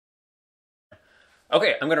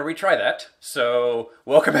Okay, I'm going to retry that. So,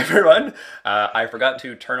 welcome everyone. I forgot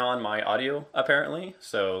to turn on my audio, apparently.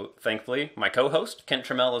 So, thankfully, my co-host, Kent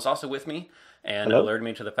Trammell, is also with me and Hello. alerted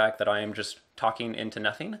me to the fact that I am just talking into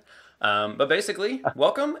nothing. But basically,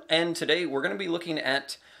 welcome. And today we're going to be looking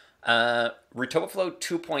at Retopoflow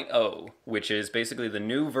 2.0, which is basically the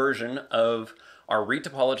new version of our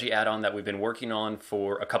retopology add-on that we've been working on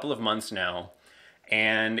for a couple of months now,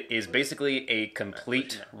 and is basically a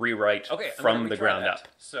complete rewrite from the ground up.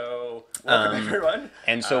 So, welcome everyone.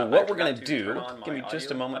 And so what we're going to do, give me just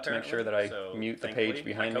a moment to make sure that I mute the page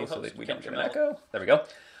behind me so that we don't get an echo. There we go.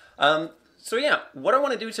 So yeah, what I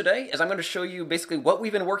want to do today is I'm going to show you basically what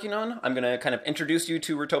we've been working on. I'm going to kind of introduce you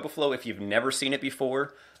to Retopoflow if you've never seen it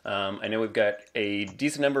before. I know we've got a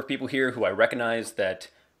decent number of people here who I recognize that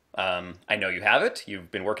I know you have it.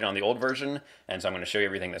 You've been working on the old version, and so I'm going to show you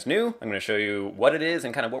everything that's new. I'm going to show you what it is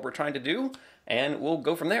and kind of what we're trying to do, and we'll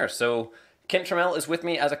go from there. So Kent Trammell is with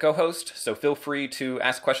me as a co-host, so feel free to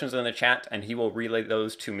ask questions in the chat, and he will relay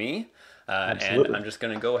those to me. And I'm just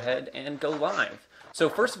going to go ahead and go live. So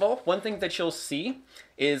first of all, one thing that you'll see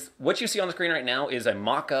is what you see on the screen right now is a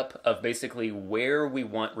mock-up of basically where we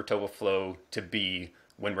want Retopoflow to be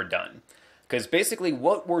when we're done. Because basically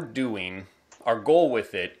what we're doing, our goal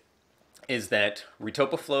with it, is that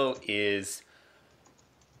Retopoflow is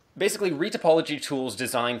basically retopology tools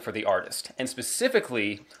designed for the artist. And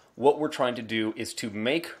specifically, what we're trying to do is to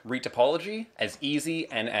make retopology as easy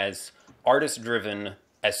and as artist-driven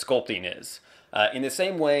as sculpting is. In the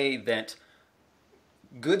same way that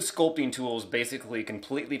good sculpting tools basically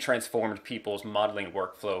completely transformed people's modeling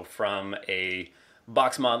workflow from a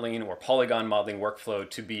box modeling or polygon modeling workflow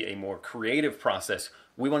to be a more creative process,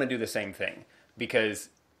 we want to do the same thing. Because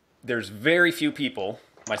there's very few people,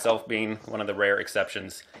 myself being one of the rare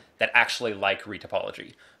exceptions, that actually like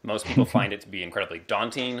retopology. Most people find it to be incredibly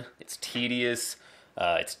daunting, it's tedious,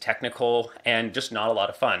 it's technical, and just not a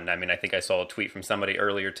lot of fun. I mean, I think I saw a tweet from somebody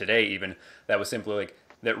earlier today even that was simply like,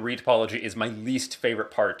 that retopology is my least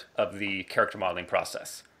favorite part of the character modeling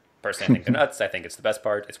process. Personally, I think they're nuts. I think it's the best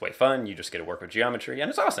part. It's way fun. You just get to work with geometry,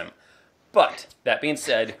 and it's awesome. But that being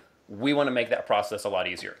said, we want to make that process a lot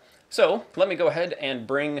easier. So let me go ahead and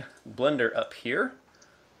bring Blender up here.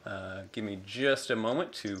 Give me just a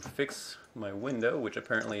moment to fix my window, which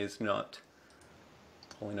apparently is not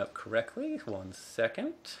pulling up correctly. 1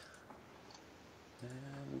 second.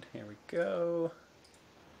 And here we go.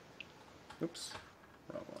 Oops,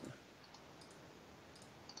 wrong one.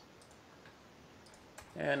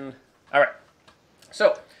 And all right,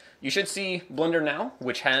 so you should see Blender now,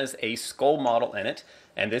 which has a skull model in it.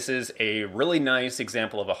 And this is a really nice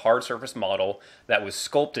example of a hard surface model that was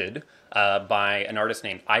sculpted by an artist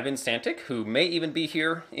named Ivan Santic, who may even be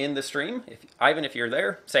here in the stream. Ivan, if you're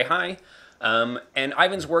there, say hi. And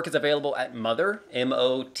Ivan's work is available at Mother,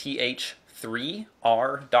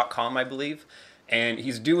 moth3r.com, I believe. And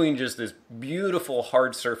he's doing just this beautiful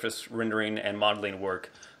hard surface rendering and modeling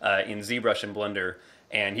work in ZBrush and Blender.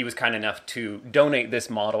 And he was kind enough to donate this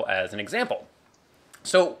model as an example.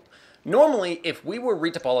 So normally, if we were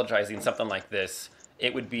retopologizing something like this,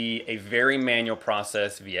 it would be a very manual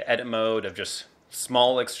process via edit mode of just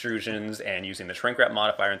small extrusions and using the shrink wrap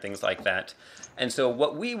modifier and things like that. And so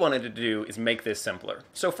what we wanted to do is make this simpler.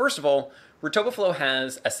 So first of all, Retopoflow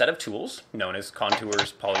has a set of tools known as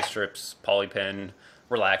contours, polystrips, polypen,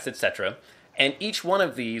 relax, etc. And each one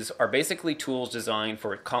of these are basically tools designed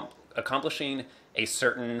for accomplishing a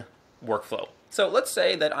certain workflow. So let's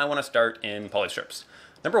say that I want to start in polystrips.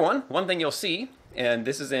 Number one thing you'll see, and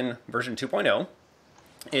this is in version 2.0,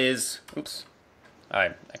 is, oops, I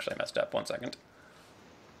actually messed up, 1 second.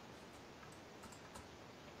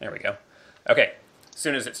 There we go. Okay, as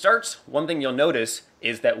soon as it starts, one thing you'll notice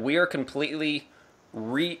is that we are completely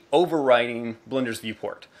overriding Blender's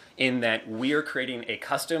viewport, in that we are creating a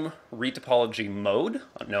custom retopology mode,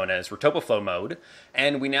 known as Retopoflow mode,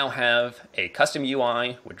 and we now have a custom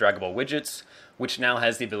UI with draggable widgets, which now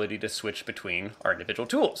has the ability to switch between our individual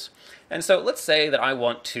tools. And so let's say that I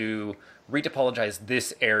want to retopologize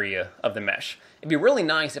this area of the mesh. It'd be really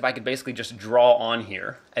nice if I could basically just draw on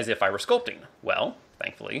here as if I were sculpting. Well,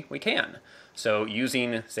 thankfully we can. So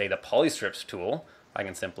using, say, the polystrips tool, I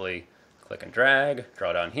can simply click and drag,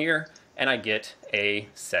 draw down here, and I get a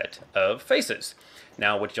set of faces.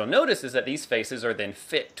 Now what you'll notice is that these faces are then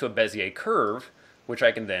fit to a Bezier curve, which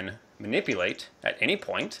I can then manipulate at any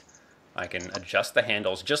point. I can adjust the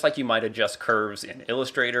handles just like you might adjust curves in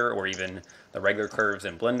Illustrator or even the regular curves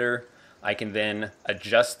in Blender. I can then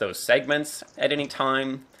adjust those segments at any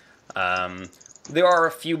time. There are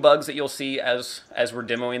a few bugs that you'll see as we're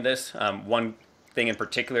demoing this. One thing in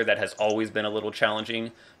particular that has always been a little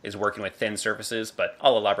challenging is working with thin surfaces, but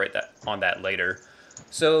I'll elaborate on that later.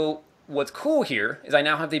 So what's cool here is I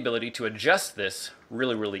now have the ability to adjust this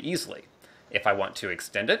really, really easily. If I want to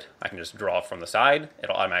extend it, I can just draw from the side.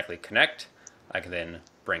 It'll automatically connect. I can then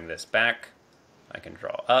bring this back. I can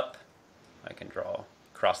draw up. I can draw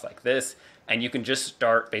across like this. And you can just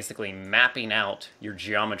start basically mapping out your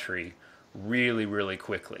geometry really, really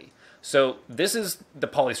quickly. So this is the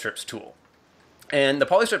Polystrips tool. And the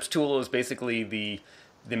Polystrips tool is basically the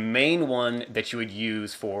main one that you would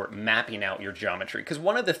use for mapping out your geometry. Because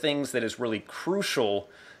one of the things that is really crucial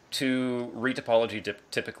to retopology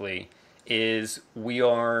typically is we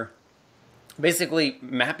are basically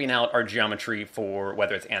mapping out our geometry for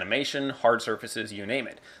whether it's animation, hard surfaces, you name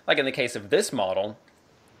it. Like in the case of this model,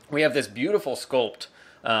 we have this beautiful sculpt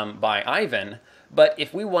by Ivan, but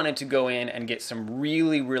if we wanted to go in and get some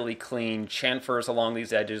really, really clean chamfers along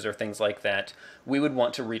these edges or things like that, we would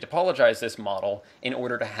want to retopologize this model in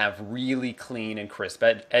order to have really clean and crisp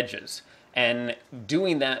edges. And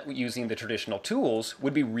doing that using the traditional tools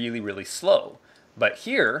would be really, really slow. But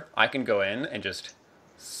here, I can go in and just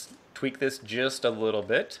tweak this just a little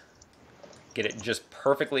bit, get it just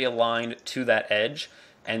perfectly aligned to that edge.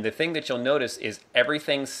 And the thing that you'll notice is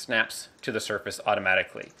everything snaps to the surface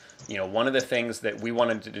automatically. You know, one of the things that we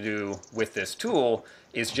wanted to do with this tool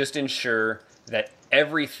is just ensure that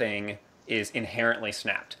everything is inherently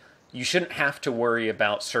snapped. You shouldn't have to worry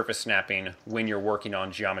about surface snapping when you're working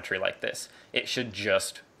on geometry like this. It should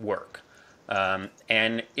just work.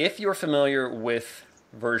 And if you're familiar with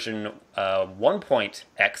version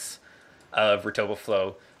 1.x of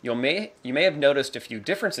Retopoflow, you may have noticed a few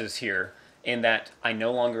differences here in that I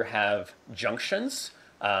no longer have junctions.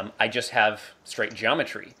 I just have straight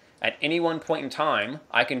geometry. At any one point in time,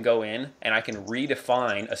 I can go in and I can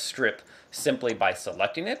redefine a strip simply by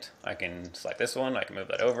selecting it. I can select this one, I can move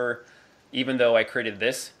that over. Even though I created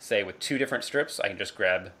this, say with two different strips, I can just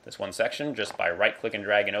grab this one section just by right-click and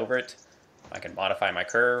dragging over it. I can modify my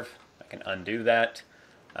curve, I can undo that.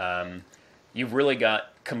 You've really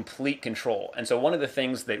got complete control. And so one of the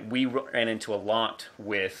things that we ran into a lot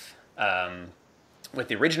with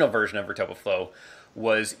the original version of Retopoflow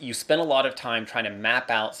was you spent a lot of time trying to map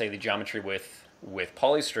out, say, the geometry with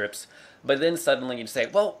polystrips, but then suddenly you'd say,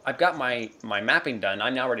 well, I've got my mapping done.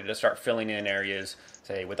 I'm now ready to start filling in areas,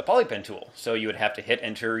 say, with the polypen tool. So you would have to hit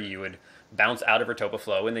enter, you would bounce out of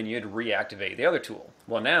Retopoflow, and then you'd reactivate the other tool.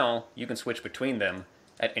 Well, now you can switch between them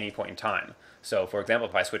at any point in time. So, for example,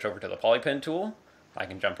 if I switch over to the polypen tool, I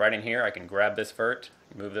can jump right in here. I can grab this vert,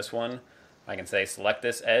 move this one. I can say select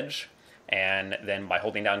this edge, and then by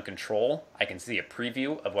holding down Control, I can see a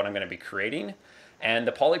preview of what I'm going to be creating. And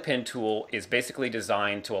the polypen tool is basically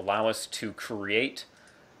designed to allow us to create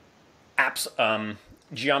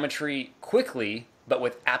geometry quickly, but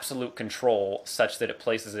with absolute control, such that it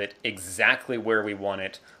places it exactly where we want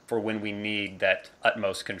it for when we need that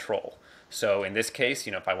utmost control. So in this case,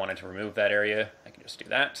 if I wanted to remove that area, I can just do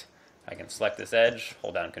that. I can select this edge,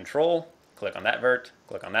 hold down Control, click on that vert,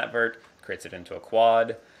 creates it into a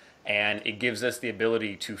quad, and it gives us the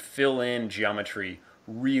ability to fill in geometry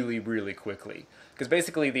really, really quickly. Because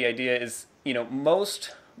basically the idea is,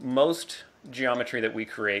 most geometry that we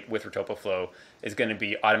create with Retopoflow is going to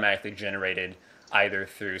be automatically generated either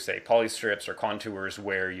through, say, polystrips or contours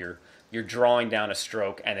where you're drawing down a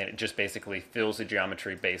stroke and then it just basically fills the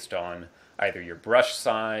geometry based on either your brush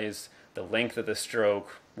size, the length of the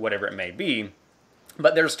stroke, whatever it may be.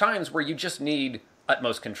 But there's times where you just need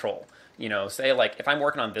utmost control. Say like if I'm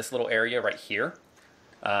working on this little area right here,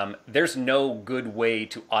 there's no good way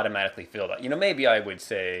to automatically fill that. Maybe I would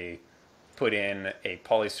say put in a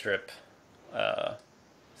polystrip,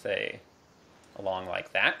 say along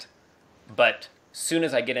like that. But soon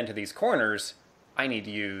as I get into these corners, I need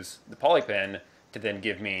to use the polypen to then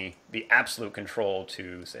give me the absolute control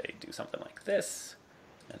to, say, do something like this,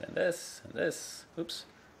 and then this, and this. Oops.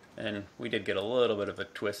 And we did get a little bit of a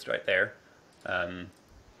twist right there.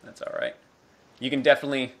 That's all right. You can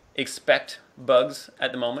definitely expect bugs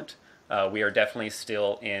at the moment. We are definitely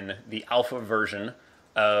still in the alpha version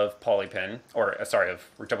of polypen, or sorry,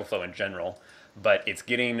 of Retopoflow in general, but it's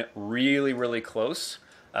getting really, really close.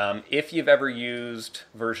 If you've ever used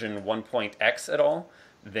version 1.x at all,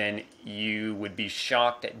 then you would be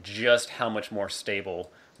shocked at just how much more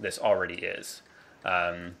stable this already is.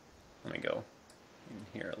 Let me go in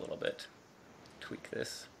here a little bit, tweak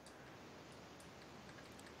this.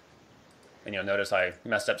 And you'll notice I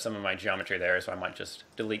messed up some of my geometry there, so I might just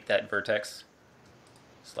delete that vertex.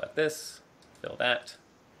 Select this, fill that,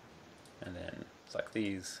 and then select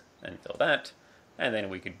these, and fill that, and then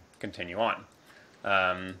we could continue on.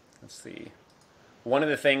 Let's see. one of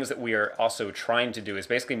the things that we are also trying to do is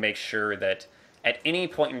basically make sure that at any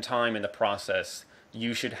point in time in the process,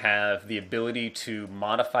 you should have the ability to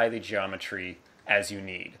modify the geometry as you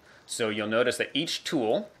need. So you'll notice that each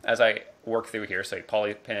tool, as I work through here, say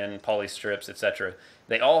polypin, polystrips, etc.,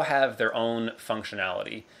 they all have their own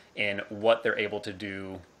functionality in what they're able to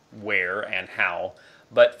do where and how.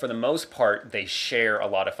 But for the most part, they share a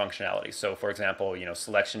lot of functionality. So for example,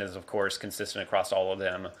 selection is of course consistent across all of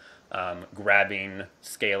them. Grabbing,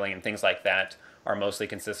 scaling, and things like that are mostly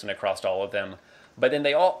consistent across all of them. But then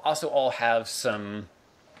they also all have some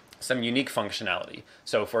unique functionality.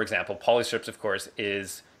 So for example, polystrips of course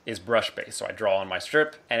is brush based. So I draw on my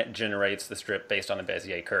strip and it generates the strip based on a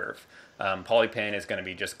Bezier curve. Polypin is going to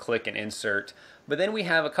be just click and insert. But then we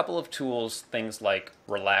have a couple of tools, things like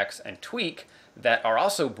relax and tweak, that are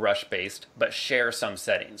also brush based but share some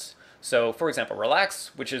settings. So for example,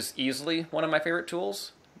 relax, which is easily one of my favorite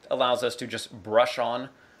tools, allows us to just brush on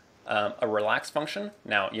a relax function.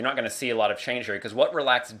 Now, you're not going to see a lot of change here because what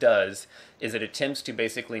relax does is it attempts to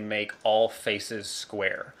basically make all faces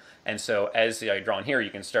square. And so as I draw on here,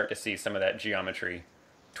 you can start to see some of that geometry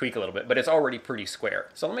tweak a little bit, but it's already pretty square.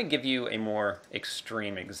 So let me give you a more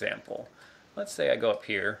extreme example. Let's say I go up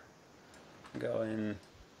here, go in,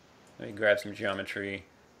 let me grab some geometry,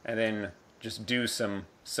 and then just do some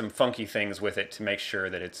funky things with it to make sure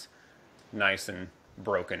that it's nice and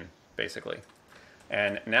broken, basically.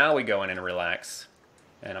 And now we go in and relax,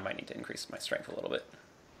 and I might need to increase my strength a little bit.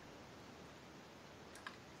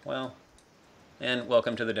 Well, and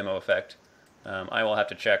welcome to the demo effect. I will have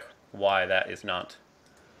to check why that is not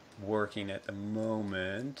working at the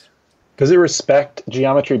moment. Does it respect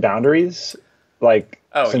geometry boundaries? Like,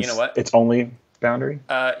 oh, you know what? It's only boundary?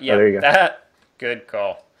 Yeah, there you go. Good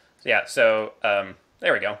call. Yeah, so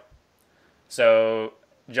there we go. So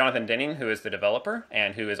Jonathan Denning, who is the developer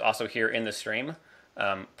and who is also here in the stream,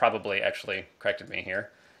 probably actually corrected me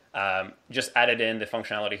here, just added in the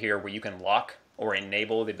functionality here where you can lock or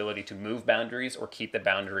enable the ability to move boundaries or keep the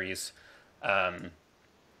boundaries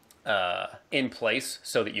in place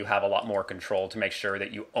so that you have a lot more control to make sure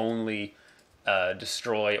that you only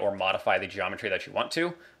destroy or modify the geometry that you want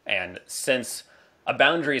to. And since a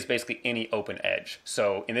boundary is basically any open edge,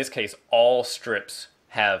 so in this case all strips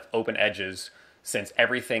have open edges, since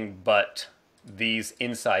everything but these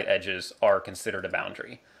inside edges are considered a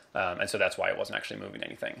boundary. And so that's why it wasn't actually moving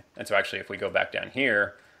anything. And so actually if we go back down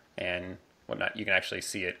here and whatnot, you can actually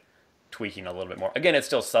see it tweaking a little bit more. Again, it's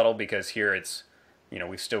still subtle because here it's,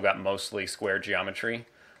 we've still got mostly square geometry.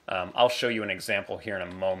 I'll show you an example here in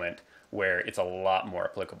a moment where it's a lot more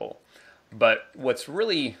applicable. But what's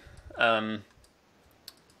really,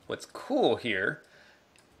 what's cool here,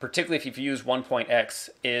 particularly if you've used 1.x,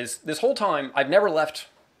 is this whole time I've never left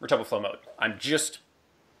Retopoflow mode. I'm just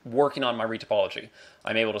working on my retopology.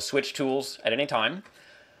 I'm able to switch tools at any time.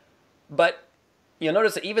 But you'll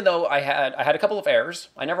notice that even though I had a couple of errors,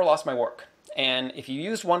 I never lost my work. And if you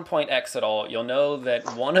used 1.x at all, you'll know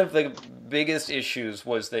that one of the biggest issues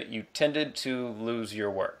was that you tended to lose your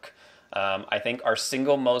work. I think our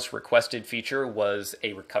single most requested feature was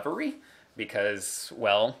a recovery because,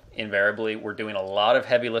 well, invariably we're doing a lot of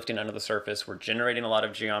heavy lifting under the surface. We're generating a lot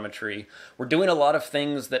of geometry. We're doing a lot of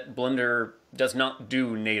things that Blender does not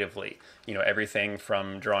do natively. Everything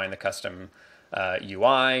from drawing the custom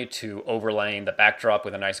UI to overlaying the backdrop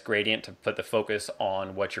with a nice gradient to put the focus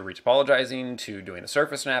on what you're retopologizing, to doing the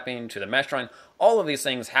surface mapping, to the mesh drawing. All of these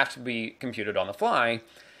things have to be computed on the fly.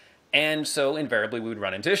 And so invariably we would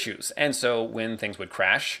run into issues. And so when things would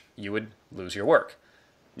crash, you would lose your work.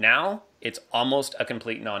 Now it's almost a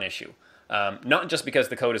complete non-issue. Not just because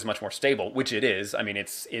the code is much more stable, which it is. I mean,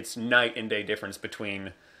 it's night and day difference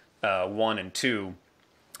between 1 and 2.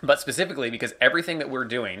 But specifically because everything that we're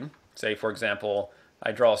doing, say for example,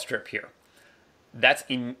 I draw a strip here. That's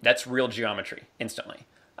real geometry instantly.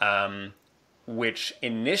 Which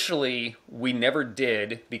initially we never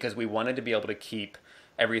did because we wanted to be able to keep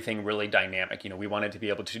everything really dynamic. We wanted to be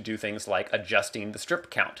able to do things like adjusting the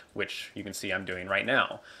strip count, which you can see I'm doing right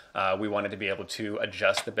now. We wanted to be able to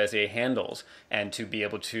adjust the Bezier handles and to be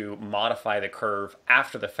able to modify the curve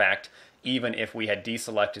after the fact, even if we had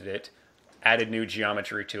deselected it, added new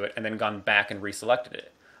geometry to it, and then gone back and reselected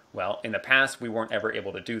it. Well, in the past, we weren't ever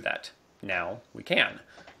able to do that. Now we can.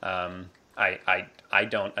 I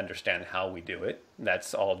don't understand how we do it.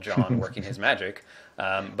 That's all John working his magic.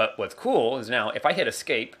 But what's cool is now if I hit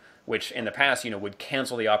escape, which in the past, would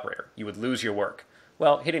cancel the operator, you would lose your work.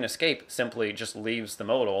 Well, hitting escape simply just leaves the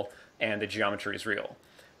modal and the geometry is real.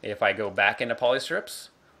 If I go back into polystrips,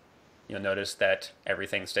 you'll notice that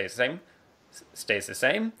everything stays the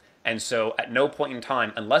same. And so at no point in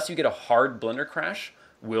time, unless you get a hard Blender crash,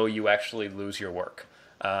 will you actually lose your work.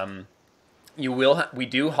 We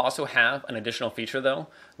do also have an additional feature though,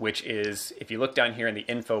 which is if you look down here in the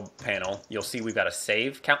info panel, you'll see we've got a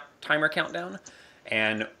save timer countdown.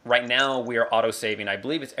 And right now we are auto-saving, I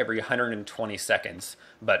believe it's every 120 seconds,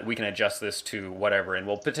 but we can adjust this to whatever, and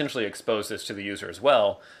we'll potentially expose this to the user as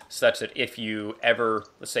well, such that if you ever,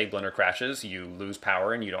 let's say Blender crashes, you lose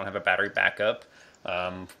power and you don't have a battery backup,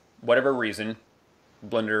 whatever reason,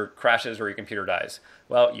 Blender crashes or your computer dies,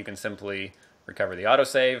 well, you can simply recover the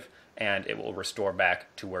autosave and it will restore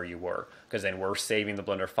back to where you were, because then we're saving the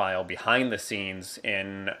Blender file behind the scenes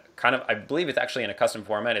in kind of, I believe it's actually in a custom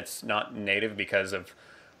format. It's not native because of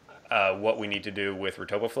what we need to do with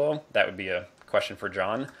Retopoflow. That would be a question for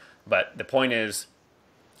John. But the point is,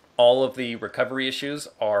 all of the recovery issues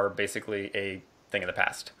are basically a thing of the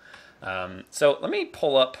past. So let me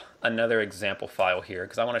pull up another example file here,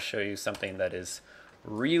 because I want to show you something that is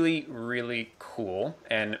really, really cool,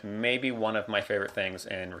 and maybe one of my favorite things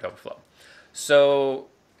in Retopoflow. So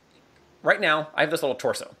right now, I have this little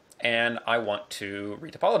torso, and I want to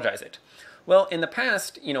retopologize it. Well, in the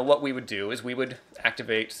past, what we would do is we would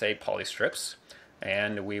activate, say, polystrips,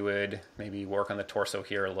 and we would maybe work on the torso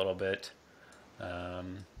here a little bit,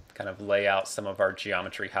 kind of lay out some of our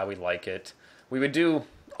geometry, how we like it. We would do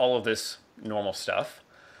all of this normal stuff.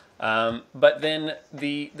 But then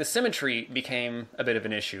the symmetry became a bit of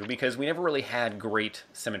an issue because we never really had great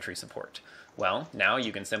symmetry support. Well, now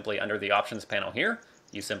you can simply, under the options panel here,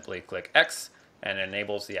 you simply click X and it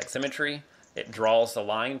enables the X symmetry. It draws the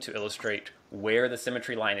line to illustrate where the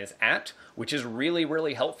symmetry line is at, which is really,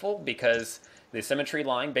 really helpful because the symmetry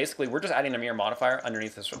line, basically we're just adding a mirror modifier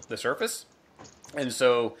underneath the surface. And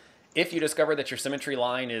so if you discover that your symmetry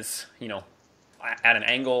line is, at an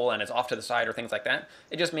angle and it's off to the side or things like that,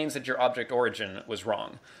 it just means that your object origin was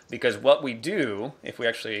wrong. Because what we do, if we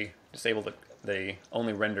actually disable the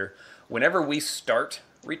only render, whenever we start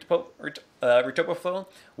Retopoflow,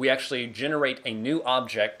 we actually generate a new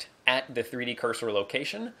object at the 3D cursor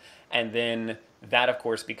location, and then that of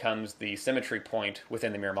course becomes the symmetry point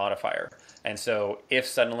within the mirror modifier. And so if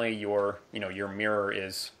suddenly your mirror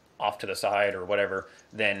is off to the side or whatever,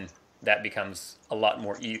 then that becomes a lot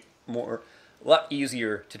a lot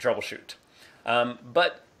easier to troubleshoot.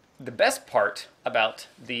 But the best part about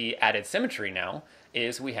the added symmetry now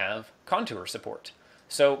is we have contour support.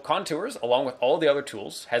 So contours, along with all the other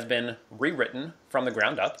tools, has been rewritten from the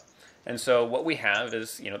ground up. And so what we have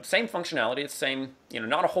is, same functionality, it's same,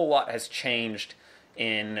 not a whole lot has changed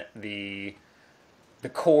in the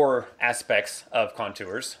core aspects of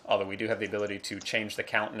contours, although we do have the ability to change the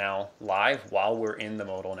count now live while we're in the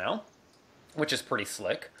modal now, which is pretty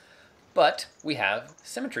slick. But we have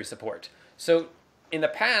symmetry support. So in the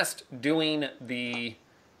past, doing the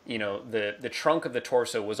trunk of the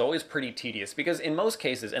torso was always pretty tedious because in most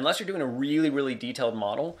cases, unless you're doing a really, really detailed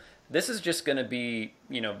model, this is just going to be,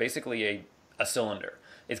 basically a cylinder.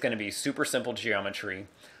 It's going to be super simple geometry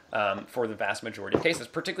for the vast majority of cases,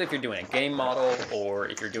 particularly if you're doing a game model or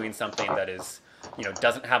if you're doing something that is,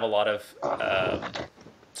 doesn't have a lot of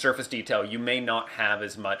surface detail. You may not have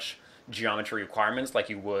as much geometry requirements like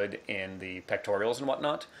you would in the pectorials and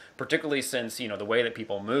whatnot, particularly since, the way that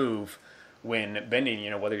people move when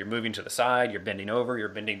bending, whether you're moving to the side, you're bending over, you're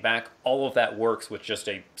bending back, all of that works with just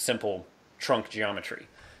a simple trunk geometry.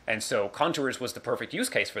 And so contours was the perfect use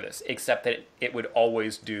case for this, except that it would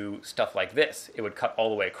always do stuff like this. It would cut all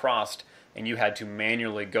the way across, and you had to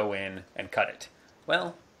manually go in and cut it.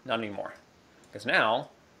 Well, not anymore, because now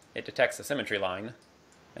it detects the symmetry line,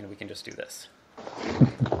 and we can just do this.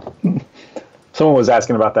 Someone was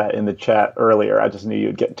asking about that in the chat earlier. I just knew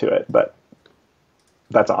you'd get to it, but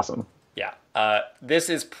that's awesome. Yeah. This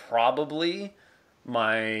is probably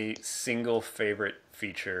my single favorite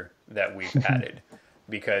feature that we've added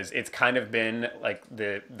because it's kind of been like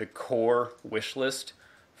the core wish list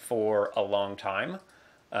for a long time.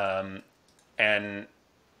 And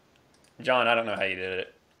John, I don't know how you did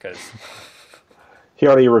it because he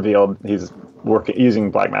already revealed he's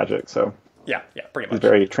using Blackmagic, so yeah, pretty much. He's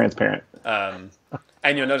very transparent.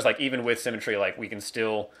 And you'll notice, like, even with symmetry, like, we can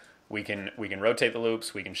rotate the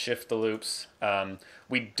loops, we can shift the loops.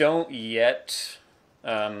 We don't yet,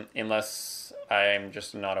 unless I'm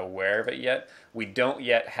just not aware of it yet, we don't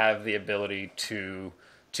yet have the ability to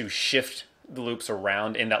shift the loops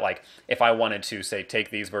around in that, like, if I wanted to, say, take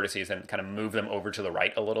these vertices and kind of move them over to the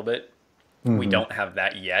right a little bit, we don't have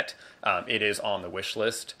that yet. It is on the wish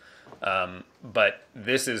list. But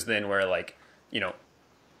this is then where, like,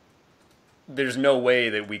 there's no way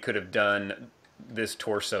that we could have done this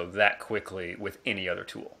torso that quickly with any other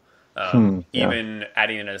tool. Even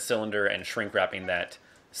adding in a cylinder and shrink wrapping that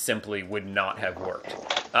simply would not have worked.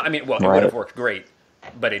 I mean, well, it would have worked great,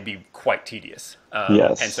 but it'd be quite tedious.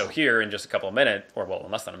 Yes. And so here in just a couple of minutes, or well,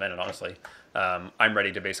 in less than a minute, honestly, I'm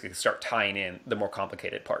ready to basically start tying in the more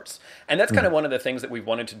complicated parts. And that's kind of one of the things that we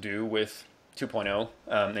wanted to do with 2.0.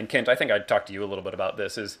 And Kent, I think I talked to you a little bit about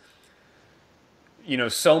this, is,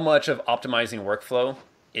 so much of optimizing workflow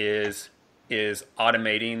is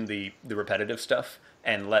automating the repetitive stuff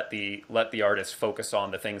and let the artist focus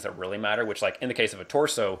on the things that really matter, which, like in the case of a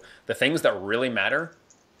torso, the things that really matter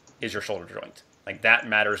is your shoulder joint. Like that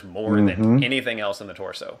matters more than anything else in the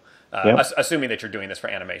torso, assuming that you're doing this for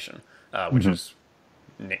animation, which is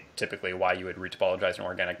typically why you would retopologize an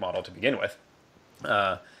organic model to begin with.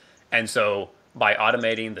 And so by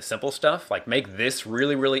automating the simple stuff, like make this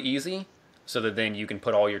really, really easy so that then you can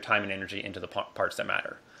put all your time and energy into the parts that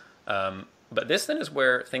matter. But this then is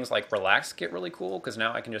where things like relax get really cool, because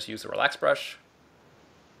now I can just use the relax brush,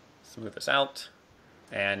 smooth this out.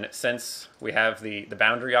 And since we have the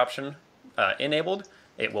boundary option enabled,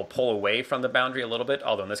 it will pull away from the boundary a little bit,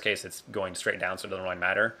 although in this case it's going straight down, so it doesn't really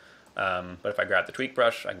matter. But if I grab the tweak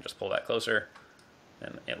brush, I can just pull that closer,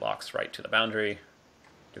 and it locks right to the boundary.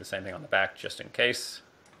 Do the same thing on the back just in case,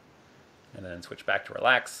 and then switch back to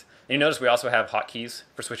relax. And you notice we also have hotkeys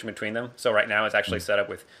for switching between them. So right now it's actually set up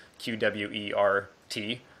with QWERT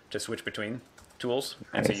to switch between tools.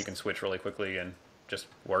 And so you can switch really quickly and just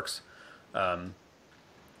works. So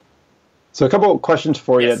a couple of questions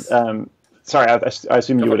for you. Sorry, I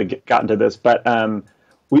assume you would have gotten to this, but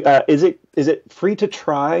is it free to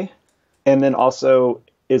try? And then also,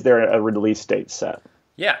 is there a release date set?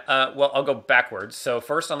 Yeah, well, I'll go backwards. So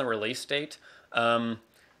first on the release date,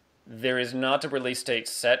 there is not a release date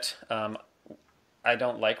set. I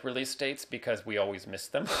don't like release dates because we always miss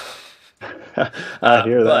them. I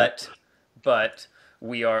hear that. But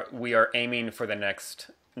we are aiming for the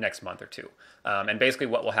next month or two. And basically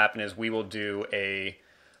what will happen is we will do it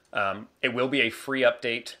will be a free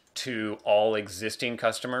update to all existing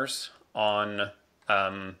customers on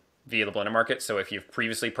via the Blender Market. So if you've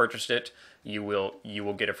previously purchased it, you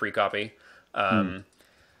will get a free copy.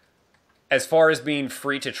 As far as being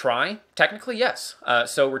free to try, technically, yes.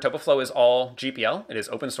 So Retopoflow is all GPL. It is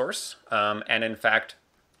open source. And in fact,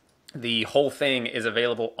 the whole thing is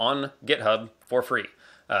available on GitHub for free.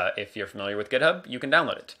 If you're familiar with GitHub, you can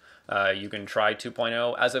download it. You can try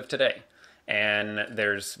 2.0 as of today. And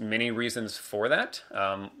there's many reasons for that.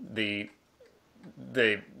 The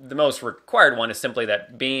most required one is simply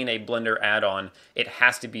that being a Blender add-on, it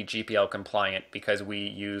has to be GPL compliant because we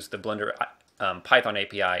use the Blender Python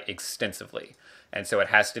API extensively. And so it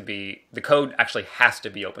has to be, the code actually has to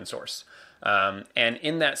be open source. And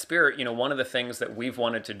in that spirit, one of the things that we've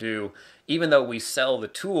wanted to do, even though we sell the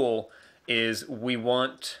tool, is we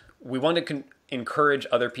want to encourage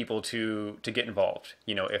other people to get involved.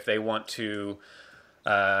 If they want to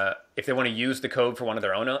use the code for one of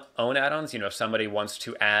their own add-ons, if somebody wants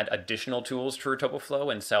to add additional tools to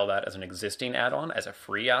Retopoflow and sell that as an existing add-on, as a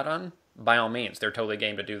free add-on, by all means, they're totally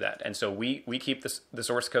game to do that. And so we keep the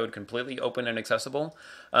source code completely open and accessible,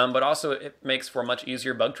 but also it makes for much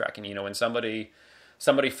easier bug tracking. When somebody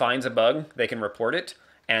finds a bug, they can report it,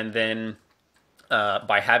 and then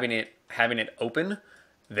by having it open,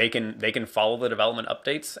 they can follow the development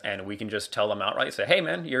updates, and we can just tell them outright, say, hey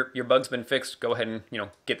man, your bug's been fixed, go ahead and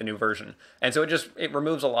get the new version. And so it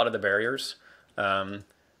removes a lot of the barriers.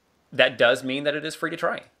 That does mean that it is free to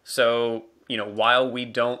try. So while we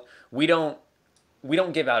don't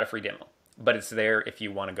give out a free demo, but it's there if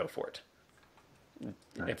you want to go for it.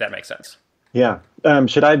 If that makes sense. Yeah.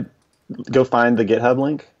 Should I go find the GitHub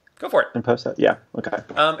link? Go for it. And post that? Yeah. Okay.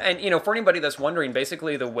 And for anybody that's wondering,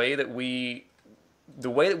 basically the way that we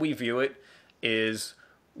view it is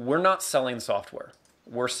we're not selling software.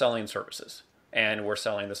 We're selling services. And we're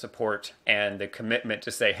selling the support and the commitment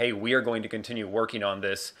to say, hey, we are going to continue working on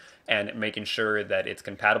this and making sure that it's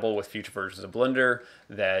compatible with future versions of Blender,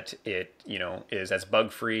 that it is as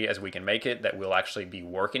bug-free as we can make it, that we'll actually be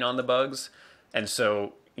working on the bugs. And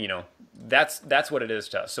so, that's what it is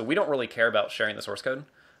to us. So we don't really care about sharing the source code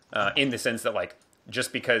in the sense that, like,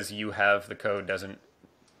 just because you have the code doesn't,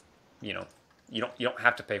 you don't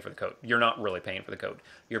have to pay for the code. You're not really paying for the code.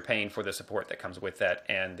 You're paying for the support that comes with that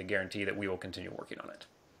and the guarantee that we will continue working on it.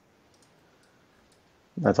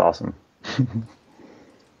 That's awesome.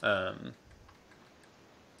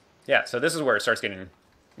 Yeah, so this is where it starts getting,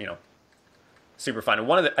 super fun.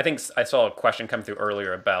 And I think I saw a question come through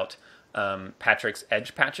earlier about Patrick's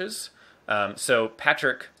edge patches. So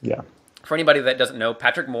Patrick, for anybody that doesn't know,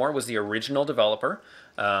 Patrick Moore was the original developer.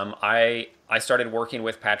 I started working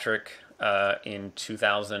with Patrick in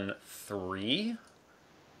 2003.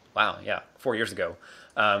 Wow, yeah, 4 years ago,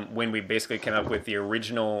 when we basically came up with the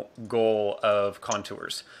original goal of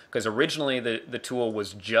contours. Because originally the tool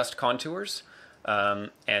was just contours,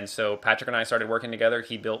 and so Patrick and I started working together.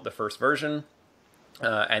 He built the first version,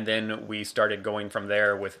 and then we started going from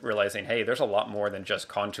there with realizing, hey, there's a lot more than just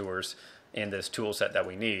contours in this tool set that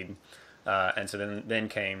we need. And so then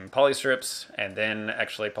came polystrips, and then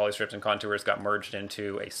actually polystrips and contours got merged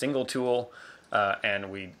into a single tool,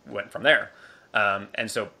 and we went from there.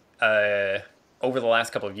 And so over the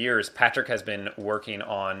last couple of years, Patrick has been working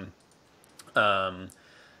on a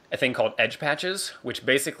thing called edge patches, which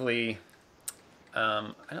basically,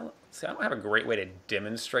 I don't have a great way to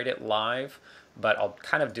demonstrate it live, but I'll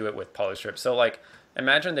kind of do it with polystrips. So like,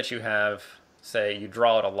 imagine that you have, say, you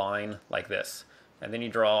draw out a line like this, and then you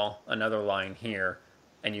draw another line here,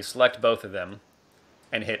 and you select both of them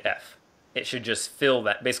and hit F. It should just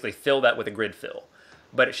basically fill that with a grid fill.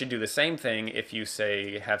 But it should do the same thing if you,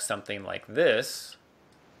 say, have something like this,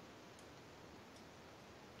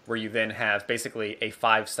 where you then have basically a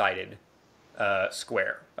five-sided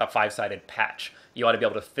square, a five-sided patch. You ought to be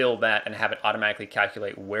able to fill that and have it automatically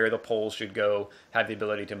calculate where the poles should go, have the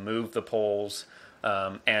ability to move the poles,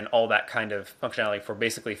 and all that kind of functionality for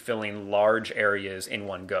basically filling large areas in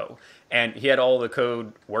one go. And he had all the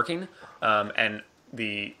code working, and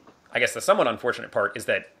I guess the somewhat unfortunate part is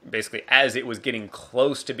that basically as it was getting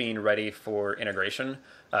close to being ready for integration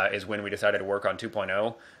is when we decided to work on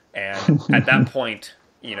 2.0. And at that point,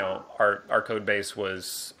 you know, our code base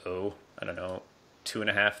was, I don't know,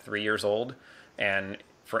 2.5, 3 years old. And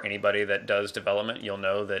for anybody that does development, you'll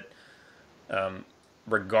know that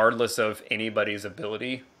regardless of anybody's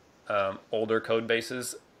ability, older code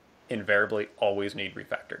bases invariably always need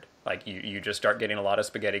refactored. Like you just start getting a lot of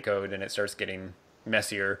spaghetti code and it starts getting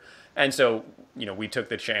messier. And so, you know, we took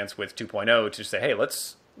the chance with 2.0 to say, hey,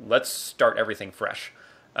 let's start everything fresh.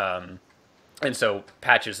 And so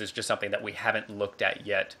patches is just something that we haven't looked at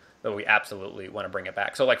yet, but we absolutely want to bring it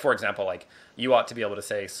back. So like, for example, like you ought to be able to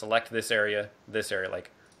say, select this area,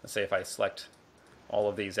 like let's say if I select all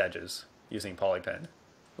of these edges using polypen,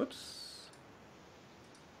 whoops.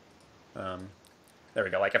 There we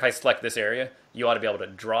go. Like if I select this area, you ought to be able to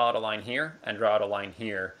draw out a line here and draw out a line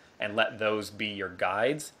here and let those be your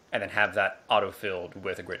guides and then have that auto-filled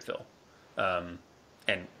with a grid fill.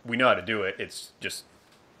 And we know how to do it. It's just,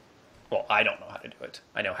 well, I don't know how to do it.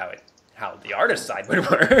 I know how the artist side would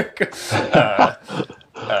work.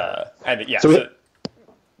 And yeah, so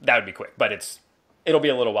that would be quick, but it'll be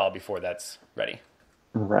a little while before that's ready.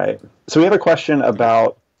 Right. So we have a question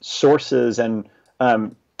about sources, and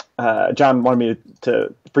John wanted me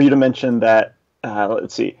for you to mention that,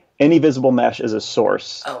 let's see, any visible mesh is a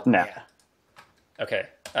source now. Yeah. Okay.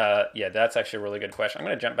 Yeah, that's actually a really good question. I'm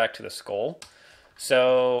going to jump back to the skull.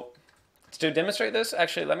 So to demonstrate this,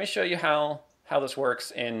 actually, let me show you how this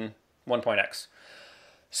works in 1.x.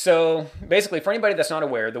 So basically, for anybody that's not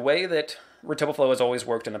aware, the way that Retopoflow has always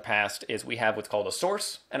worked in the past is we have what's called a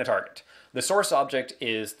source and a target. The source object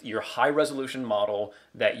is your high-resolution model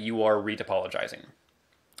that you are retopologizing.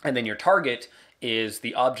 And then your target is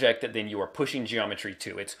the object that then you are pushing geometry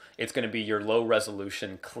to. It's going to be your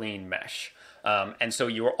low-resolution clean mesh. And so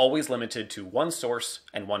you are always limited to one source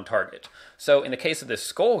and one target. So in the case of this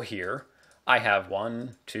skull here, I have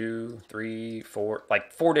 1, 2, 3, 4,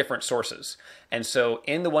 like 4 different sources. And so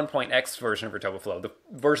in the 1.x version of Retopoflow, the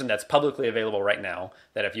version that's publicly available right now,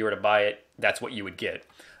 that if you were to buy it, that's what you would get.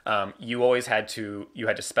 You always had to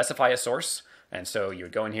specify a source. And so you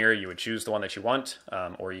would go in here, you would choose the one that you want,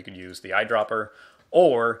 or you could use the eyedropper.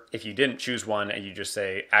 Or if you didn't choose one and you just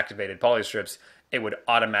say activated polystrips, it would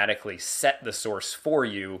automatically set the source for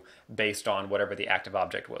you based on whatever the active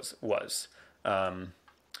object was.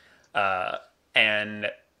 And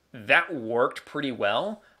that worked pretty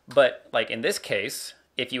well. But like in this case,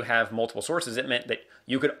 if you have multiple sources, it meant that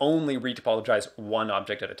you could only retopologize one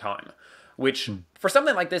object at a time, which for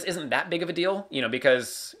something like this isn't that big of a deal,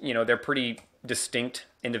 because, they're pretty distinct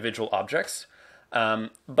individual objects.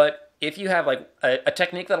 But if you have like a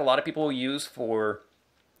technique that a lot of people use for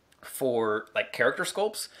like character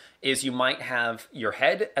sculpts is you might have your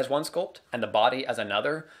head as one sculpt and the body as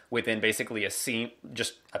another within basically a seam,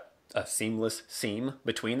 just a seamless seam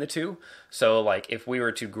between the two. So like if we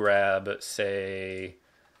were to grab, say,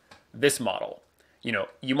 this model,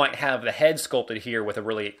 you might have the head sculpted here with a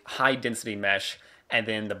really high density mesh, and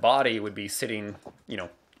then the body would be sitting,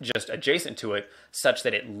 just adjacent to it such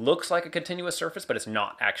that it looks like a continuous surface, but it's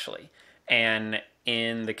not actually. And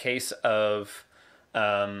in the case of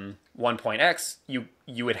 1.x,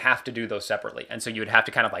 you would have to do those separately. And so you would have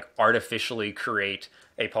to kind of like artificially create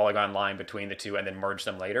a polygon line between the two and then merge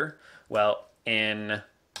them later. Well, in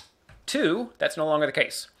 2, that's no longer the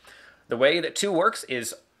case. The way that 2 works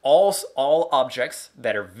is all objects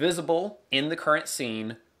that are visible in the current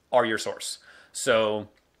scene are your source. So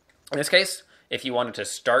in this case, if you wanted to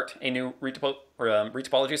start a new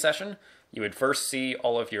retopology session, you would first see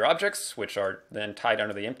all of your objects, which are then tied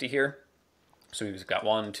under the empty here. So we've got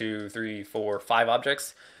 1, 2, 3, 4, 5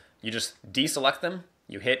 objects. You just deselect them.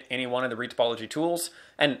 You hit any one of the retopology tools.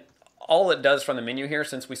 And all it does from the menu here,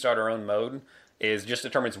 since we start our own mode, is just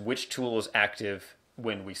determines which tool is active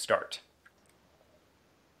when we start.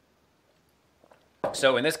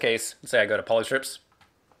 So in this case, let's say I go to polystrips.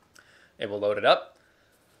 It will load it up.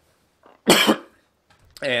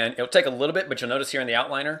 And it'll take a little bit, but you'll notice here in the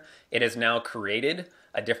outliner, it has now created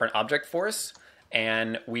a different object for us.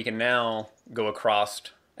 And we can now go across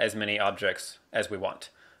as many objects as we want.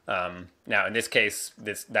 Now, in this case,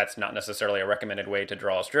 that's not necessarily a recommended way to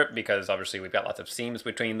draw a strip because obviously we've got lots of seams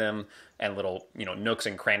between them and little nooks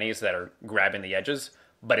and crannies that are grabbing the edges,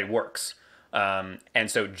 but it works.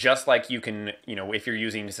 And so just like you can, if you're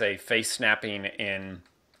using, say, face snapping in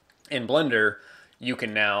Blender, you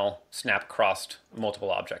can now snap across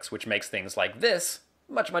multiple objects, which makes things like this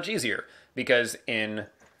much, much easier because in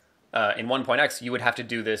 1.x, you would have to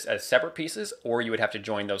do this as separate pieces, or you would have to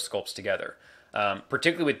join those sculpts together.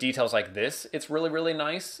 Particularly with details like this, it's really, really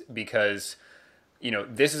nice because,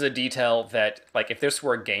 this is a detail that, like, if this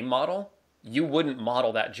were a game model, you wouldn't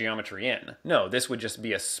model that geometry in. No, this would just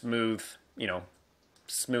be a smooth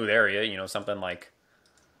area, something like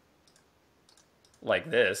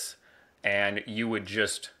this, and you would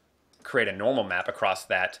just create a normal map across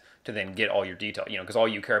that to then get all your detail, because all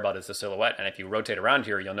you care about is the silhouette. And if you rotate around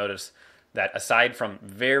here, you'll notice that aside from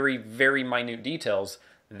very, very minute details,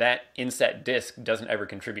 that inset disk doesn't ever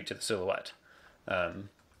contribute to the silhouette.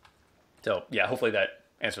 So yeah, hopefully that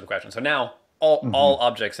answered the question. So now all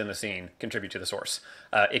objects in the scene contribute to the source.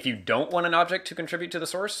 If you don't want an object to contribute to the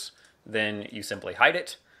source, then you simply hide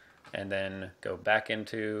it and then go back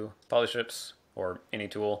into polystrips or any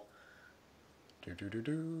tool.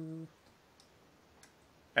 And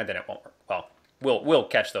then it won't work. Well, we'll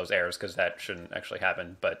catch those errors because that shouldn't actually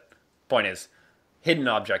happen. But point is, hidden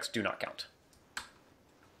objects do not count.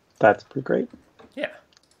 That's pretty great. Yeah.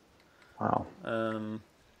 Wow.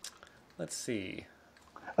 Let's see.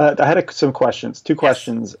 I had some questions. Two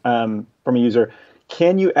questions from a user.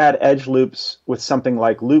 Can you add edge loops with something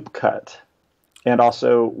like loop cut? And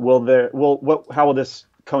also, how will this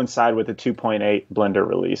coincide with the 2.8 Blender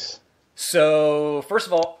release? So first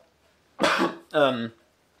of all, for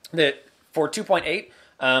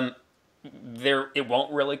 2.8, it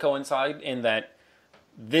won't really coincide in that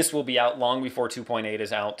this will be out long before 2.8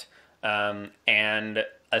 is out. And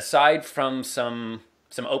aside from some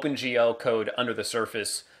OpenGL code under the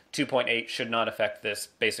surface, 2.8 should not affect this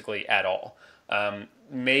basically at all.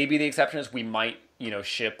 Maybe the exception is we might,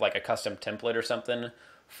 ship like a custom template or something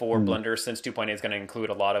for Blender, since 2.8 is going to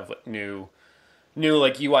include a lot of new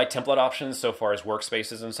like UI template options so far as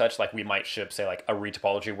workspaces and such. Like we might ship, say, like a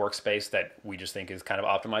retopology workspace that we just think is kind of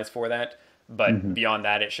optimized for that. But beyond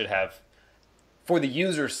that, it should have, for the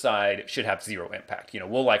user side, it should have zero impact.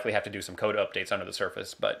 We'll likely have to do some code updates under the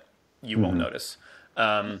surface, but you won't notice.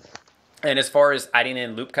 And as far as adding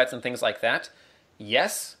in loop cuts and things like that,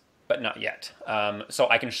 yes, but not yet. So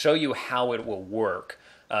I can show you how it will work,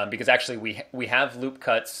 because actually we have loop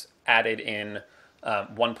cuts added in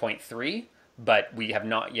 1.3, but we have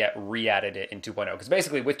not yet re-added it in 2.0. Because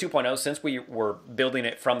basically with 2.0, since we were building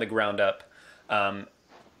it from the ground up,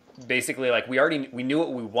 basically like we knew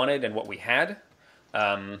what we wanted and what we had,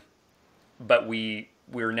 but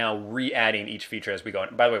we're now re-adding each feature as we go.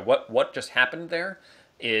 And by the way, what just happened there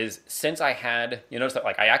is, since I had, you notice that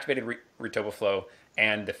like I activated Retopoflow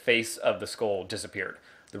and the face of the skull disappeared.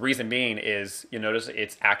 The reason being is, you notice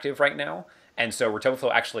it's active right now, and so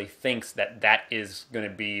Retopoflow actually thinks that is going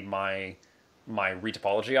to be my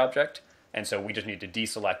retopology object, and so we just need to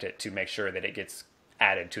deselect it to make sure that it gets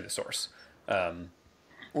added to the source.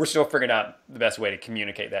 We're still figuring out the best way to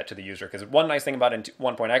communicate that to the user, because one nice thing about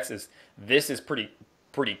 1.x is this is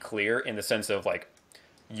pretty clear in the sense of like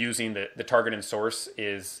using the target and source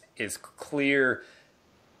is clear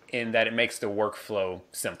in that it makes the workflow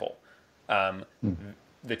simple.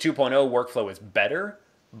 The 2.0 workflow is better,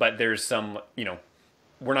 but there's some,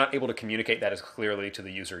 we're not able to communicate that as clearly to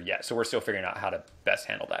the user yet. So we're still figuring out how to best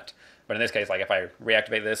handle that. But in this case, like if I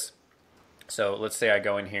reactivate this, so let's say I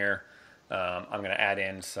go in here, I'm going to add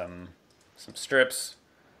in some strips.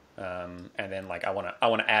 And then like I want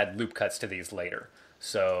to add loop cuts to these later.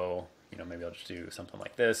 So, maybe I'll just do something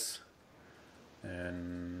like this.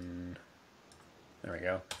 And there we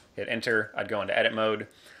go. Hit enter. I'd go into edit mode.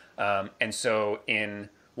 And so in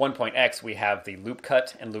 1.x, we have the loop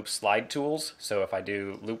cut and loop slide tools. So if I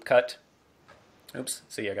do loop cut, oops,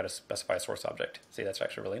 see, I got to specify a source object. See, that's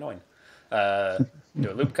actually really annoying.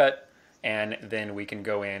 Do a loop cut, and then we can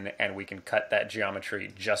go in and we can cut that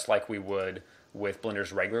geometry just like we would with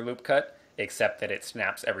Blender's regular loop cut, except that it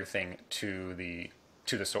snaps everything to the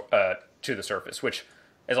surface, which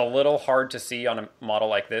is a little hard to see on a model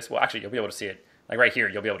like this. Well, actually, you'll be able to see it. Like right here,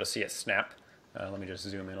 you'll be able to see it snap. Let me just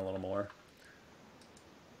zoom in a little more.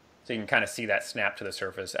 So you can kind of see that snap to the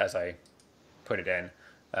surface as I put it in.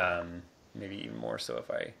 Maybe even more so if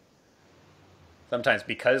I... Sometimes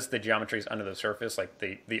because the geometry is under the surface, like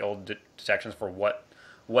the old detections for what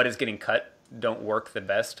is getting cut don't work the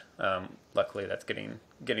best. Luckily, that's getting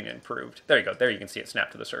improved. There you go. There you can see it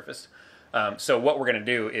snap to the surface. So what we're going to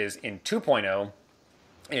do is in 2.0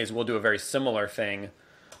 is we'll do a very similar thing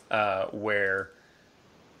where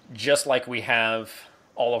just like we have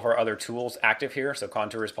all of our other tools active here, so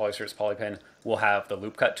contours, polysurface, polypin, we'll have the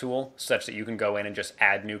loop cut tool such that you can go in and just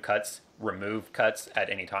add new cuts, remove cuts at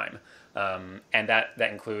any time. And that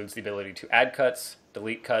includes the ability to add cuts,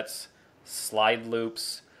 delete cuts, slide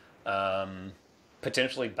loops,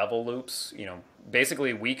 potentially bevel loops.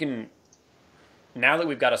 Basically we can, now that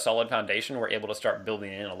we've got a solid foundation, we're able to start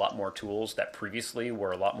building in a lot more tools that previously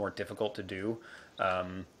were a lot more difficult to do.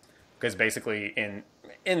 Because basically in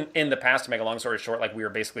the past, to make a long story short, like we were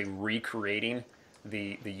basically recreating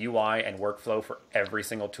the UI and workflow for every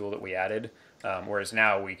single tool that we added. Whereas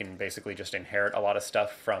now we can basically just inherit a lot of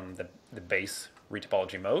stuff from the base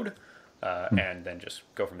retopology mode and then just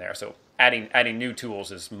go from there. So adding new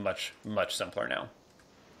tools is much, much simpler now.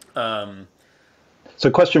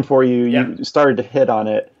 So question for you, yeah. You started to hit on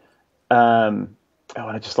it. And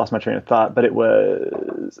I just lost my train of thought, but it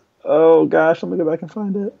was, oh gosh, let me go back and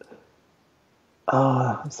find it.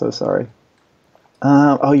 Oh, I'm so sorry.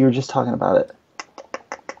 You were just talking about it.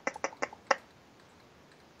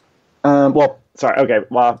 Sorry. Okay.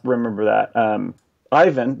 Well, I remember that.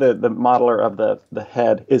 Ivan, the modeler of the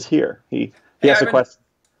head, is here. He asked a question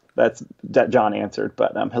that John answered.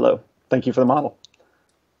 But hello, thank you for the model.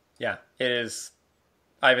 Yeah, it is.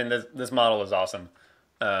 Ivan, this model is awesome.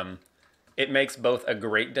 It makes both a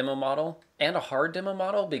great demo model and a hard demo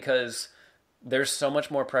model because there's so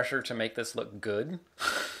much more pressure to make this look good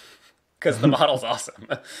because the model's awesome.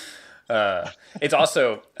 It's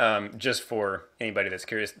also, just for anybody that's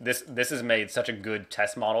curious, this has made such a good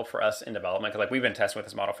test model for us in development. 'Cause like we've been testing with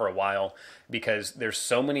this model for a while because there's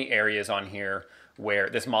so many areas on here where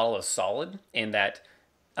this model is solid in that,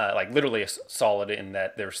 like literally solid in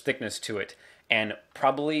that there's thickness to it. And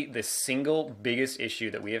probably the single biggest issue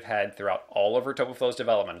that we have had throughout all of Retopoflow's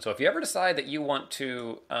development. So if you ever decide that you want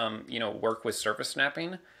to, work with surface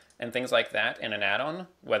snapping and things like that in an add-on,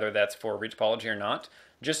 whether that's for retopology or not,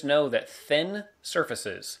 just know that thin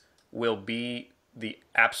surfaces will be the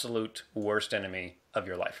absolute worst enemy of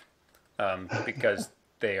your life because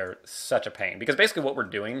they are such a pain. Because basically what we're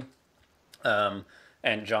doing, and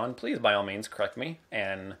John, please by all means correct me,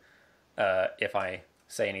 and if I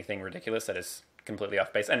say anything ridiculous that is completely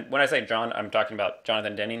off base. And when I say John, I'm talking about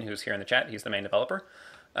Jonathan Denning, who's here in the chat. He's the main developer.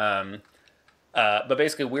 But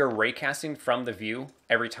basically, we're raycasting from the view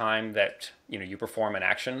every time that you perform an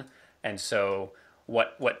action. And so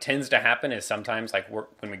what tends to happen is sometimes like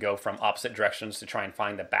when we go from opposite directions to try and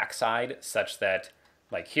find the backside, such that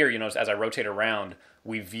like here, as I rotate around,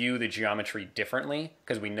 we view the geometry differently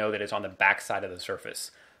because we know that it's on the backside of the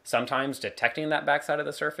surface. Sometimes detecting that backside of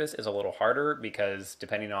the surface is a little harder because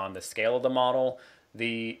depending on the scale of the model,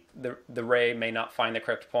 the ray may not find the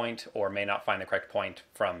correct point or may not find the correct point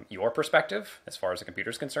from your perspective. As far as the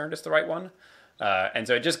computer's concerned, it's the right one. And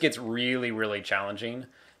so it just gets really, really challenging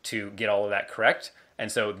to get all of that correct.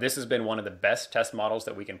 And so this has been one of the best test models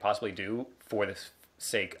that we can possibly do for the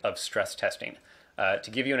sake of stress testing. To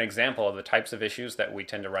give you an example of the types of issues that we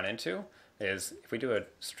tend to run into is if we do a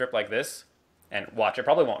strip like this, and watch, it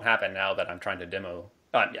probably won't happen now that I'm trying to demo.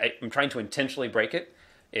 I'm trying to intentionally break it,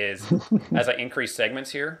 is as I increase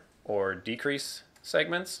segments here or decrease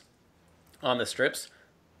segments on the strips,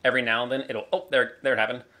 every now and then it'll, there it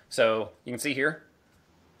happened. So you can see here,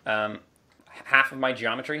 half of my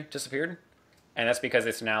geometry disappeared, and that's because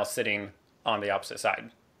it's now sitting on the opposite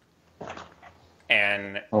side.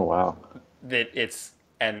 And oh wow,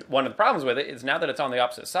 and one of the problems with it is now that it's on the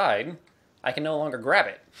opposite side, I can no longer grab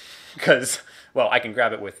it because, well, I can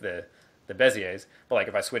grab it with the Beziers, but like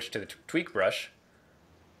if I switch to the tweak brush,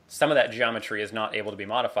 some of that geometry is not able to be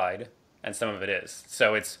modified, and some of it is.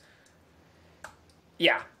 So it's,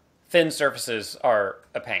 yeah, thin surfaces are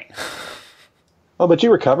a pain. Oh, but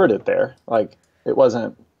you recovered it there. Like, it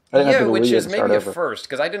wasn't... Yeah, which is maybe a first,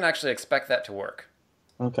 because I didn't actually expect that to work.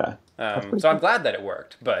 Okay. So I'm glad that it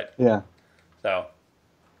worked, but... Yeah. So,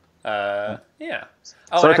 yeah.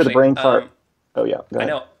 Oh, Sorry for the brain fart. Oh, yeah. I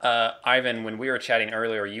know, Ivan, when we were chatting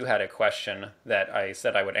earlier, you had a question that I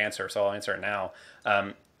said I would answer, so I'll answer it now.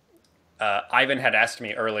 Ivan had asked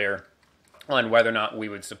me earlier on whether or not we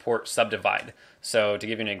would support subdivide. So to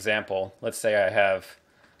give you an example, let's say I have,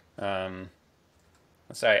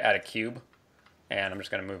 let's say I add a cube, and I'm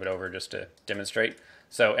just going to move it over just to demonstrate.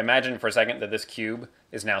 So imagine for a second that this cube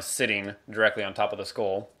is now sitting directly on top of the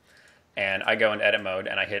skull, and I go into edit mode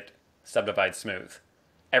and I hit subdivide smooth.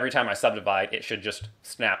 Every time I subdivide, it should just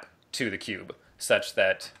snap to the cube, such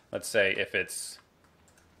that, let's say if it's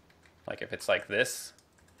like this,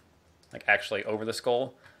 like actually over the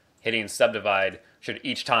skull, hitting subdivide should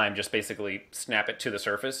each time just basically snap it to the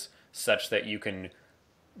surface, such that you can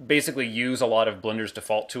basically use a lot of Blender's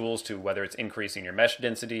default tools to, whether it's increasing your mesh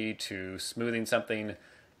density, to smoothing something,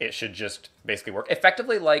 it should just basically work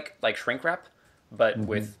effectively like shrink wrap, but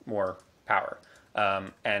with more power.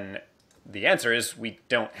 And the answer is we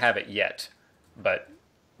don't have it yet, but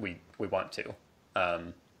we want to.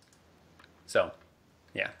 So,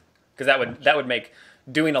 yeah, because that would make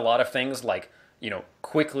doing a lot of things like,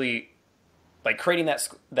 quickly, like creating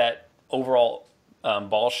that overall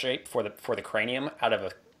ball shape for the cranium out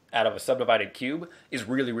of a subdivided cube is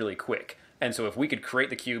really, really quick. And so if we could create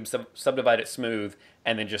the cube, subdivide it smooth,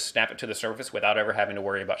 and then just snap it to the surface without ever having to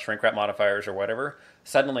worry about shrink wrap modifiers or whatever,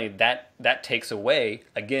 suddenly that takes away,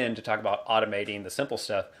 again, to talk about automating the simple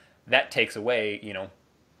stuff, that takes away,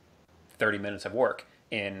 30 minutes of work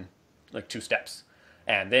in like 2 steps.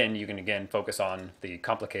 And then you can, again, focus on the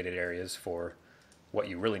complicated areas for what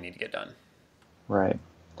you really need to get done. Right.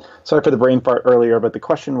 Sorry for the brain fart earlier, but the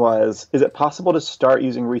question was, is it possible to start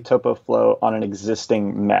using Retopoflow on an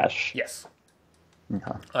existing mesh? Yes.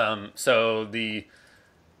 Okay. So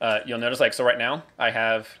you'll notice, so right now I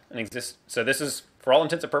have so this is, for all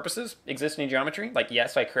intents and purposes, existing geometry. Like,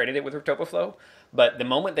 yes, I created it with Retopoflow, but the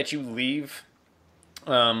moment that you leave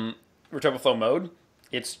Retopoflow mode,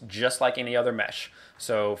 it's just like any other mesh.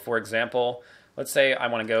 So, for example, let's say I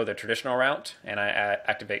want to go the traditional route, and I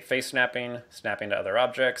activate face snapping to other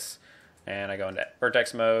objects, and I go into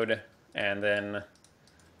vertex mode, and then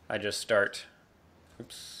I just start,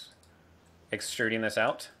 extruding this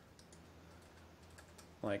out,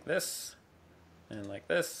 like this, and like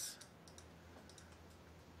this.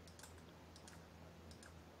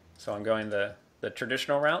 So I'm going the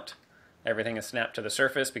traditional route. Everything is snapped to the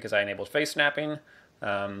surface because I enabled face snapping.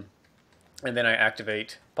 And then I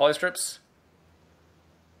activate polystrips.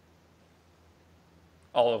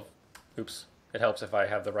 It helps if I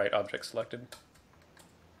have the right object selected.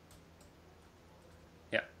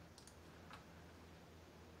 Yeah.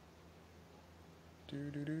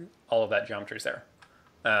 All of that geometry is there.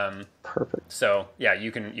 Perfect. So yeah,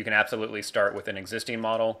 you can absolutely start with an existing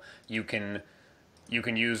model. You can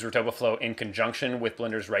use Retopoflow in conjunction with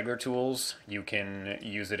Blender's regular tools. You can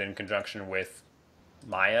use it in conjunction with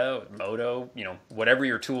Maya, Modo, whatever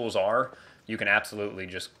your tools are, you can absolutely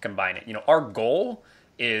just combine it. Our goal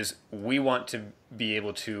is we want to be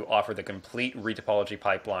able to offer the complete retopology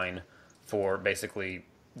pipeline for basically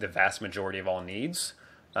the vast majority of all needs.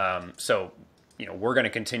 So, we're going to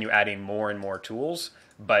continue adding more and more tools,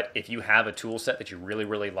 but if you have a tool set that you really,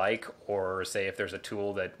 really like, or say if there's a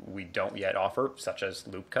tool that we don't yet offer, such as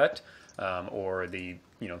Loop Cut, or the,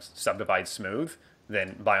 Subdivide Smooth,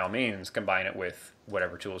 then by all means combine it with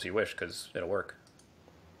whatever tools you wish, because it'll work.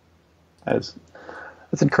 That's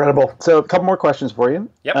incredible. So a couple more questions for you.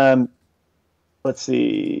 Yep. Let's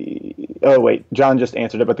see. Oh, wait. John just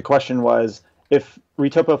answered it, but the question was, if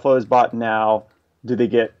Retopoflow is bought now, do they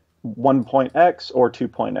get 1.x or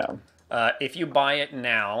 2.0? If you buy it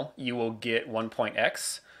now, you will get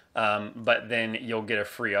 1.x, but then you'll get a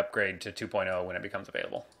free upgrade to 2.0 when it becomes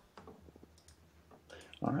available.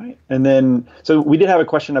 All right. And then, so we did have a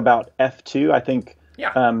question about F2. I think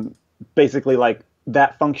basically like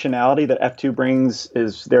that functionality that F2 brings,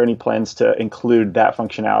 is there any plans to include that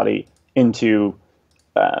functionality into,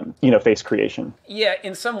 face creation? Yeah,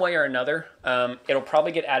 in some way or another. It'll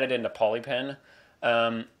probably get added into Polypen.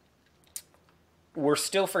 We're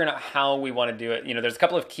still figuring out how we want to do it. There's a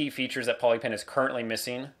couple of key features that Polypen is currently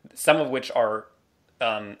missing, some of which are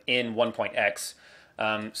in 1.x.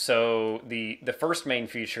 So the first main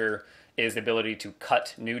feature is the ability to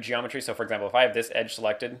cut new geometry. So for example, if I have this edge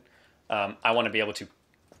selected, I want to be able to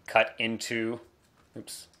cut into,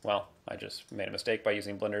 well, I just made a mistake by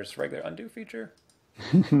using Blender's regular undo feature.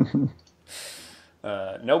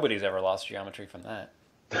 Nobody's ever lost geometry from that.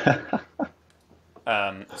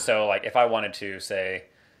 So like if I wanted to say,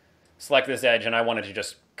 select this edge and I wanted to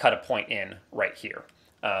just cut a point in right here.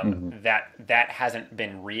 That hasn't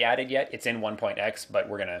been re-added yet. It's in 1.x, but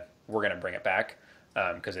we're gonna bring it back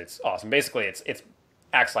because it's awesome. Basically, it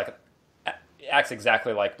acts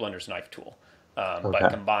exactly like Blender's knife tool, but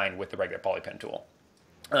combined with the regular polypen tool.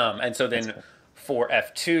 And so then for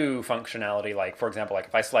F2 functionality, like for example, like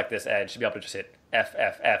if I select this edge, to be able to just hit F,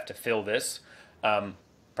 F, F to fill this,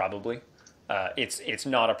 probably. It's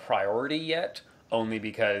not a priority yet, only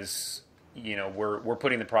because we're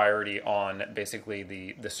putting the priority on basically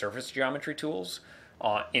the surface geometry tools.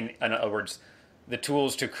 In other words, the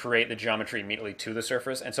tools to create the geometry immediately to the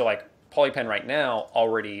surface. And so like Polypen right now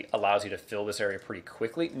already allows you to fill this area pretty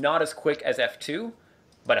quickly. Not as quick as F2,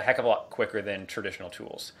 but a heck of a lot quicker than traditional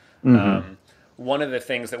tools. One of the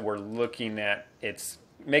things that we're looking at, it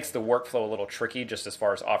makes the workflow a little tricky just as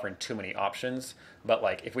far as offering too many options. But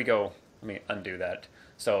like if we go, let me undo that.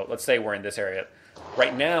 So let's say we're in this area.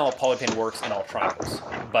 Right now, Polypen works in all triangles,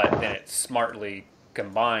 but then it smartly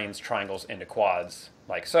combines triangles into quads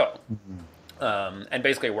like so. And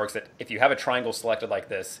basically it works that if you have a triangle selected like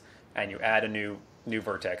this and you add a new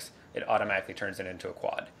vertex, it automatically turns it into a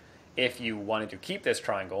quad. If you wanted to keep this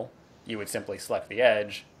triangle, you would simply select the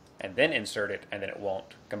edge and then insert it, and then it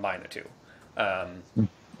won't combine the two.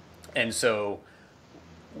 And so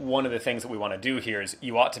one of the things that we want to do here is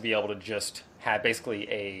you ought to be able to just have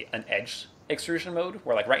basically an edge extrusion mode,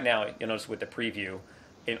 where like right now, you'll notice with the preview,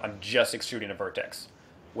 I'm just extruding a vertex.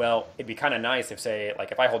 Well, it'd be kind of nice if, say,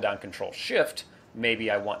 like if I hold down Control-Shift,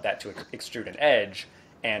 maybe I want that to extrude an edge,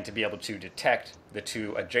 and to be able to detect the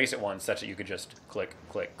two adjacent ones such that you could just click,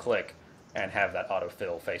 click, click, and have that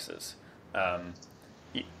autofill faces.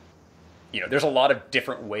 There's a lot of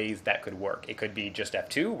different ways that could work. It could be just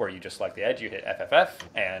F2, where you just select the edge, you hit FFF,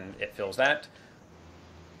 and it fills that.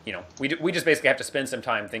 We just basically have to spend some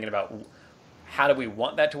time thinking about how do we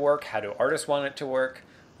want that to work? How do artists want it to work?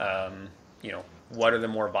 What are the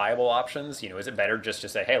more viable options? Is it better just to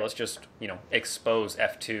say, hey, let's just, expose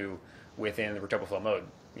F2 within the Retopoflow mode?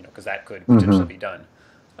 Because that could potentially be done.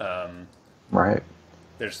 Right.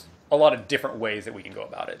 There's a lot of different ways that we can go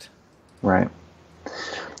about it. Right.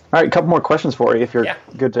 All right, a couple more questions for you if you're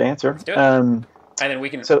good to answer. Let's do it. And then we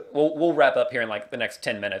can, we'll wrap up here in like the next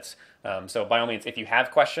 10 minutes. So by all means, if you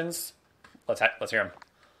have questions, let's hear them.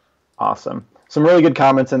 Awesome. Some really good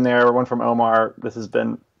comments in there. One from Omar. This has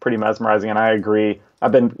been pretty mesmerizing, and I agree.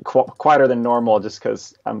 I've been quieter than normal just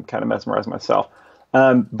because I'm kind of mesmerized myself.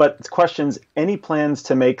 But questions, any plans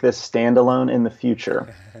to make this standalone in the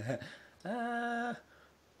future?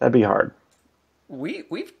 That'd be hard.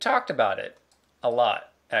 We've talked about it a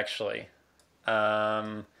lot, actually.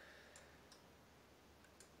 I'm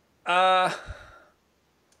not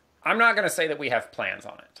going to say that we have plans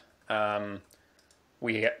on it.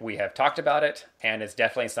 We have talked about it, and it's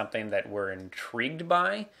definitely something that we're intrigued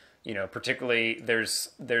by. Particularly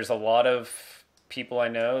there's a lot of people I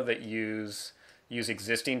know that use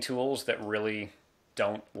existing tools that really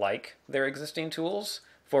don't like their existing tools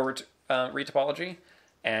for retopology,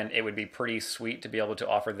 and it would be pretty sweet to be able to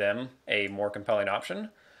offer them a more compelling option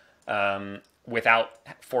without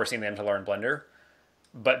forcing them to learn Blender.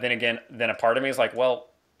 But then again, a part of me is like, well,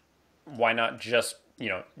 why not just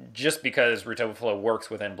because Retopoflow works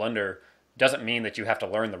within Blender doesn't mean that you have to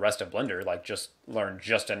learn the rest of Blender. Like, just learn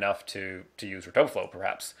just enough to use Retopoflow,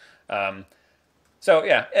 perhaps. So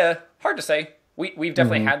yeah, hard to say. We've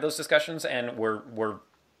definitely had those discussions, and we're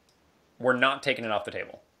not taking it off the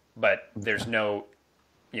table. But there's no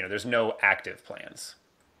active plans.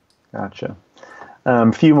 Gotcha.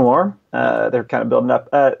 A few more. They're kind of building up.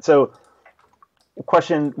 So.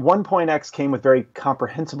 Question, 1.x came with very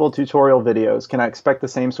comprehensible tutorial videos. Can I expect the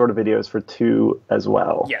same sort of videos for 2 as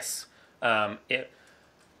well? Yes.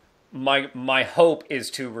 My hope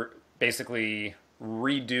is to basically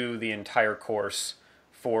redo the entire course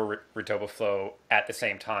for Retopoflow at the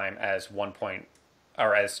same time as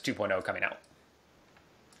 2.0 coming out.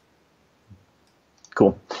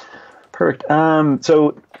 Cool. Perfect.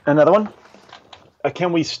 So another one.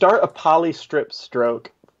 Can we start a poly strip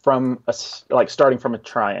stroke from starting from a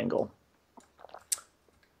triangle?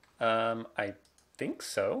 I think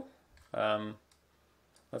so.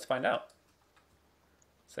 Let's find out.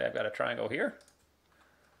 Say I've got a triangle here,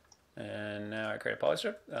 and now I create a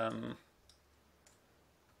polystrip.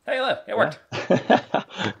 Hey, hello! It worked.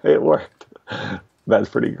 It worked. That's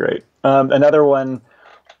pretty great. Another one.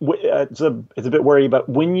 it's a bit wordy, but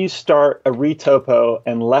when you start a retopo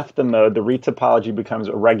and left the mode, the retopology becomes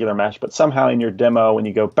a regular mesh. But somehow in your demo, when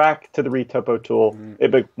you go back to the retopo tool,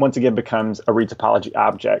 it once again becomes a retopology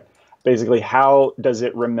object. Basically, how does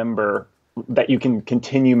it remember that you can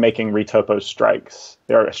continue making retopo strokes?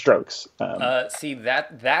 See,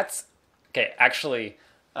 that's okay. Actually,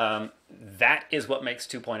 that is what makes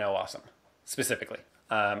 2.0 awesome, specifically,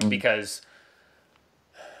 because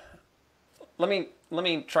let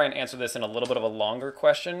me try and answer this in a little bit of a longer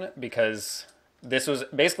question, because this was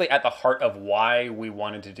basically at the heart of why we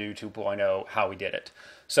wanted to do 2.0, how we did it.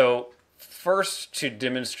 So first, to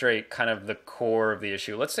demonstrate kind of the core of the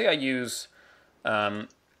issue, let's say I use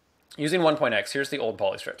using 1.x. Here's the old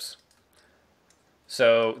polystrips.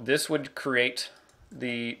 So this would create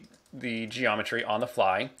the geometry on the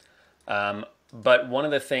fly, but one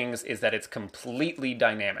of the things is that it's completely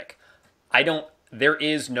dynamic. There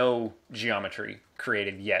is no geometry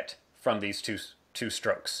created yet from these two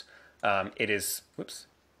strokes. It is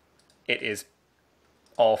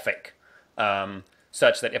all fake,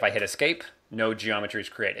 such that if I hit escape, no geometry is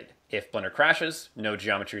created. If Blender crashes, no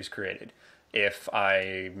geometry is created. If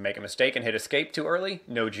I make a mistake and hit escape too early,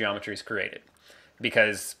 no geometry is created.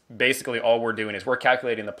 Because basically all we're doing is we're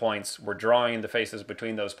calculating the points, we're drawing the faces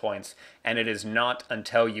between those points, and it is not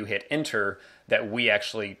until you hit enter that we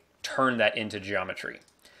actually turn that into geometry.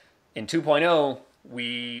 In 2.0,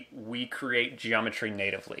 we create geometry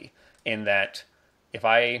natively, in that if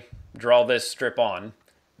I draw this strip on,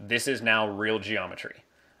 this is now real geometry.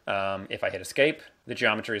 If I hit escape, the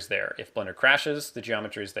geometry is there. If Blender crashes, the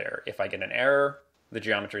geometry is there. If I get an error, the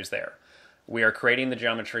geometry is there. We are creating the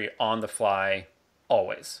geometry on the fly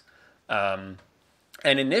always. And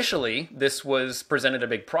initially, this was presented a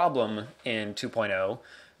big problem in 2.0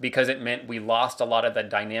 because it meant we lost a lot of the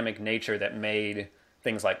dynamic nature that made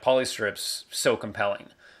things like polystrips so compelling.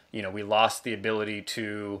 We lost the ability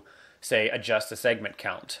to, say, adjust the segment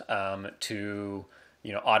count, to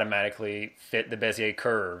automatically fit the Bezier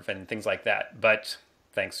curve and things like that. But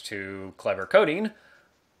thanks to clever coding,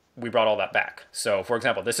 we brought all that back. So, for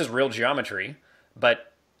example, this is real geometry,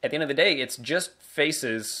 but at the end of the day, it's just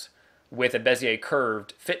faces with a Bezier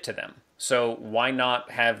curved fit to them. So why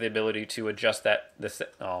not have the ability to adjust that?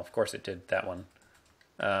 Of course it did that one.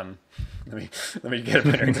 Let me get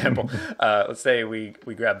a better example. Let's say we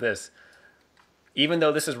grab this. Even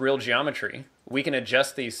though this is real geometry, we can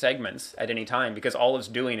adjust these segments at any time because all it's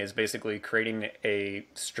doing is basically creating a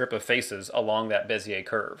strip of faces along that Bezier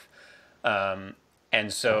curve.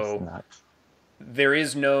 And so there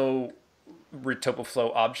is no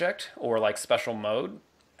Retopoflow object or like special mode.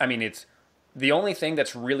 I mean, it's the only thing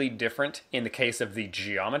that's really different in the case of the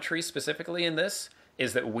geometry specifically in this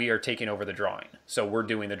is that we are taking over the drawing. So we're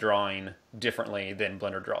doing the drawing differently than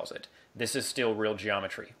Blender draws it. This is still real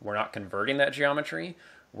geometry. We're not converting that geometry.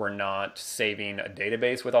 We're not saving a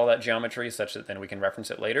database with all that geometry such that then we can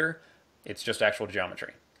reference it later. It's just actual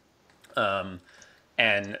geometry.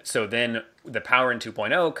 And so then the power in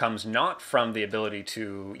 2.0 comes not from the ability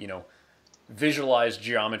to, visualize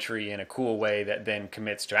geometry in a cool way that then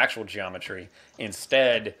commits to actual geometry.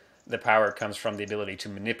 Instead, the power comes from the ability to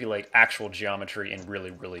manipulate actual geometry in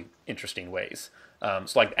really, really interesting ways.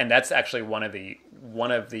 And that's actually one of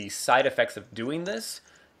the side effects of doing this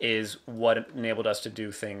is what enabled us to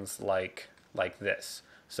do things like this.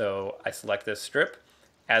 So I select this strip.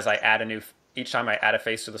 As I add each time I add a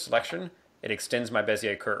face to the selection, it extends my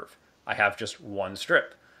Bezier curve. I have just one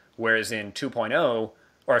strip. Whereas in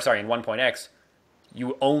 1.x,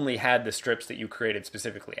 you only had the strips that you created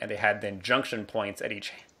specifically, and they had then junction points at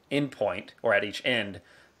each endpoint or at each end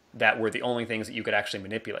that were the only things that you could actually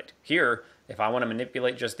manipulate. Here, if I want to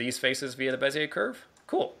manipulate just these faces via the Bezier curve,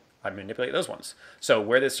 cool, I manipulate those ones. So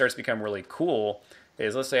where this starts to become really cool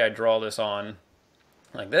is, let's say I draw this on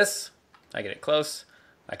like this, I get it close,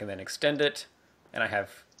 I can then extend it, and I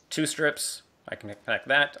have two strips, I can connect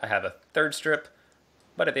that, I have a third strip,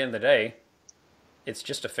 but at the end of the day, it's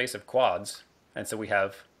just a face of quads, and so we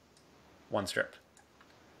have one strip.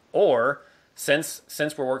 Or, since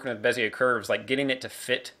we're working with Bezier curves, like getting it to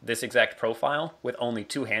fit this exact profile with only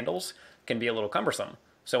two handles can be a little cumbersome.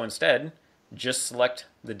 So instead, just select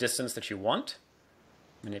the distance that you want,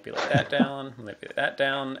 manipulate that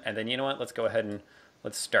down, and then you know what, let's go ahead and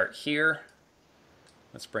let's start here.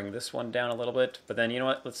 Let's bring this one down a little bit, but then you know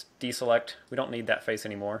what, let's deselect. We don't need that face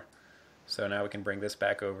anymore. So now we can bring this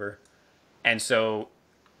back over. And so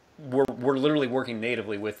we're literally working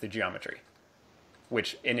natively with the geometry,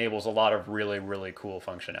 which enables a lot of really, really cool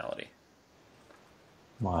functionality.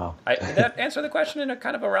 Wow. Did that answer the question in a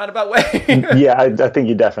kind of a roundabout way? Yeah, I think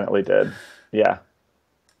you definitely did. Yeah.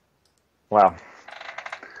 Wow.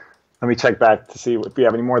 Let me check back to see if we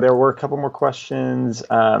have any more. There were a couple more questions.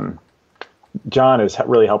 John is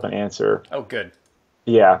really helping answer. Oh, good.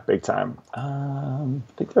 Yeah, big time. I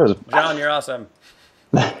think there was... John, you're awesome.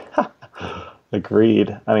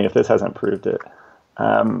 Agreed. I mean, if this hasn't proved it.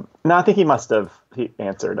 No, I think he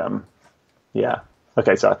answered them. Yeah.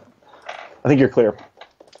 Okay, so I think you're clear.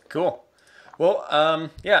 Cool. Well,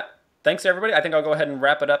 yeah. Thanks, everybody. I think I'll go ahead and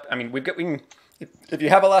wrap it up. I mean, if you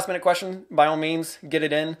have a last-minute question, by all means, get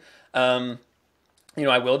it in. I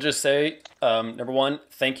will just say, number one,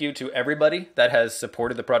 thank you to everybody that has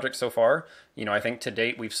supported the project so far. I think to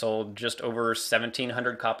date we've sold just over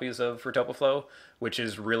 1,700 copies of Retopoflow, which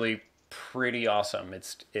is really pretty awesome.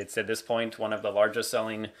 It's at this point one of the largest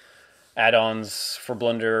selling add-ons for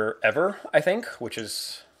Blender ever, I think, which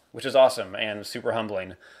is awesome and super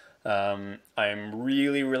humbling. I'm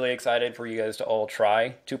really, really excited for you guys to all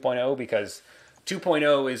try 2.0 because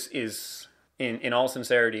 2.0 is in all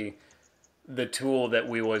sincerity the tool that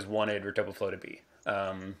we always wanted Retopoflow to be.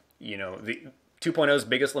 The 2.0's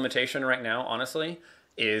biggest limitation right now, honestly,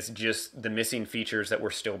 is just the missing features that we're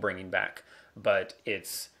still bringing back. But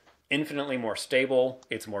it's infinitely more stable.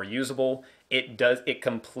 It's more usable. It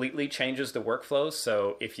completely changes the workflows.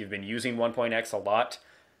 So if you've been using 1.x a lot,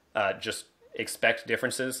 just expect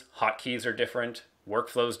differences. Hotkeys are different.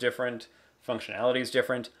 Workflow's different. Functionality is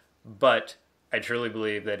different. But I truly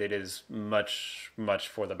believe that it is much, much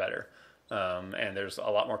for the better. And there's a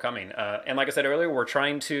lot more coming. And like I said earlier, we're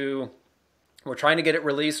trying to get it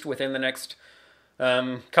released within the next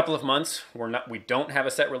couple of months. We don't have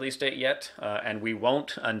a set release date yet, and we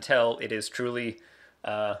won't until it is truly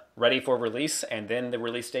ready for release. And then the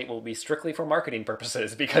release date will be strictly for marketing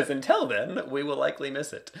purposes, because until then, we will likely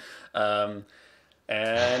miss it. And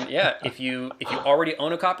yeah, if you already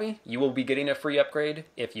own a copy, you will be getting a free upgrade.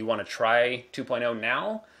 If you want to try 2.0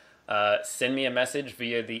 now, send me a message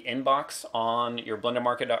via the inbox on your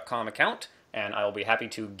blendermarket.com account, and I will be happy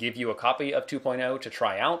to give you a copy of 2.0 to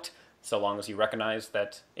try out, so long as you recognize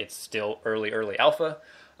that it's still early alpha.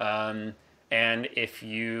 And if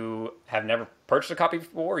you have never purchased a copy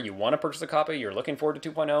before, you want to purchase a copy, you're looking forward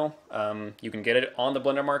to 2.0, you can get it on the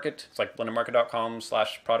Blender Market. It's like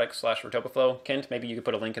blendermarket.com/product/Retopoflow. Kent, maybe you could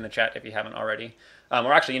put a link in the chat if you haven't already.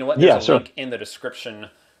 Or actually, you know what? There's a link in the description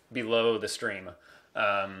below the stream.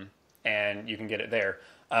 And you can get it there.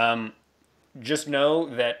 Just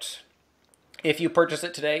know that if you purchase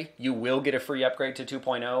it today, you will get a free upgrade to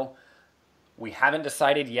 2.0. We haven't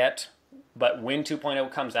decided yet, but when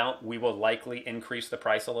 2.0 comes out, we will likely increase the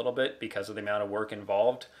price a little bit because of the amount of work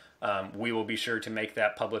involved. We will be sure to make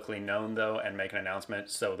that publicly known, though, and make an announcement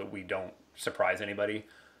so that we don't surprise anybody.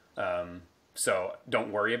 So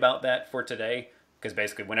don't worry about that for today, because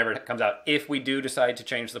basically whenever it comes out, if we do decide to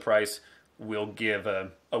change the price, we'll give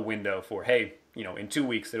a window for, hey, in 2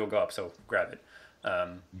 weeks it'll go up, so grab it.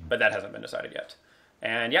 But that hasn't been decided yet.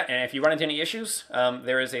 And yeah, and if you run into any issues,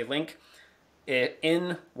 there is a link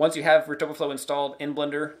once you have Retopoflow installed in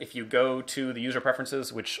Blender. If you go to the user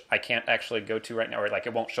preferences, which I can't actually go to right now, or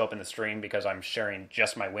it won't show up in the stream because I'm sharing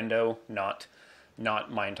just my window, not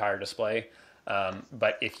my entire display.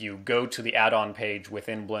 But if you go to the add-on page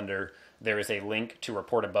within Blender, there is a link to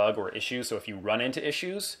report a bug or issue. So if you run into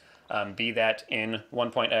issues, be that in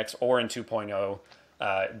 1.x or in 2.0,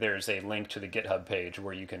 there's a link to the GitHub page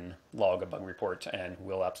where you can log a bug report, and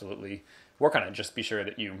we'll absolutely work on it. Just be sure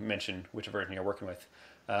that you mention which version you're working with.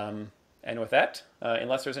 And with that,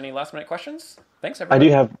 unless there's any last minute questions, thanks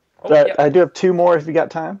everybody. I do have two more if you got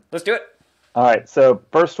time. Let's do it. All right. So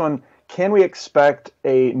first one, can we expect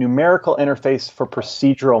a numerical interface for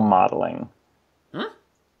procedural modeling?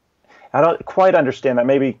 I don't quite understand that.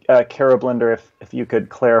 Maybe Kara Blender, if you could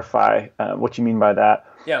clarify what you mean by that.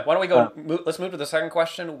 Yeah, why don't we go? Let's move to the second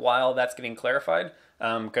question while that's getting clarified,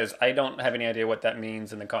 because I don't have any idea what that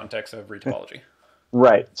means in the context of retopology.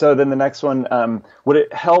 Right. So then the next one, would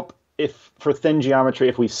it help for thin geometry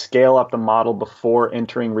if we scale up the model before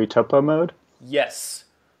entering retopo mode? Yes,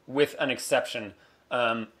 with an exception.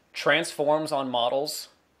 Transforms on models,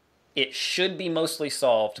 it should be mostly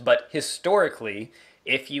solved, but historically,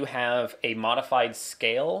 if you have a modified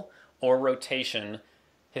scale or rotation,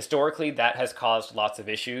 historically that has caused lots of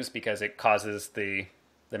issues because it causes the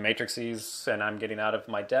matrices, and I'm getting out of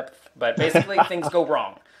my depth, but basically things go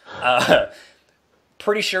wrong.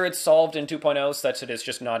 Pretty sure it's solved in 2.0 such that it's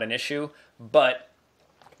just not an issue, but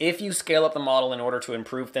if you scale up the model in order to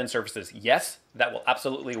improve thin surfaces, yes, that will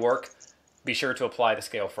absolutely work. Be sure to apply the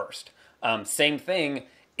scale first. Same thing,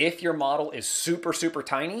 if your model is super, super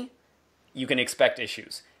tiny, you can expect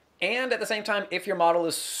issues. And at the same time, if your model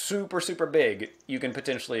is super, super big, you can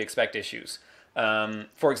potentially expect issues.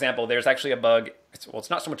 For example, there's actually a bug, it's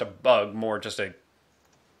not so much a bug, more just a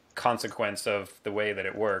consequence of the way that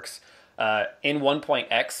it works. In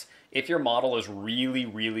 1.x, if your model is really,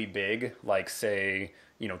 really big, like say,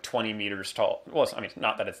 20 meters tall, well, I mean,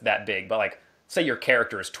 not that it's that big, but like say your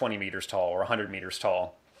character is 20 meters tall or 100 meters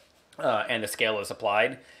tall, and the scale is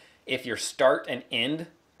applied, if your start and end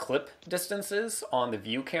clip distances on the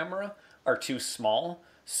view camera are too small,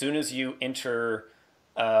 soon as you enter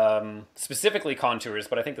specifically contours,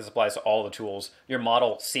 but I think this applies to all the tools, your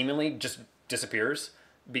model seemingly just disappears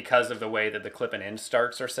because of the way that the clip and end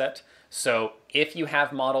starts are set. So if you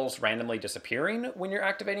have models randomly disappearing when you're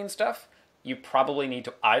activating stuff, you probably need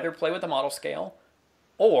to either play with the model scale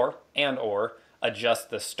or adjust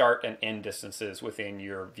the start and end distances within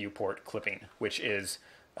your viewport clipping, which is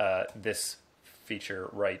this feature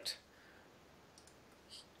right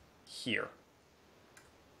here.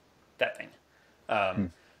 That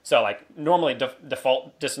thing. So like normally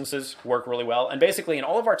default distances work really well. And basically in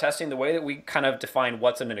all of our testing, the way that we kind of define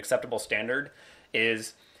what's an acceptable standard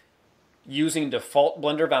is using default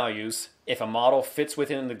Blender values. If a model fits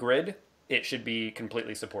within the grid, it should be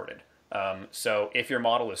completely supported. So if your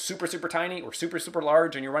model is super, super tiny or super, super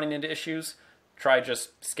large and you're running into issues, try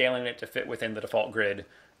just scaling it to fit within the default grid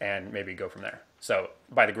and maybe go from there. So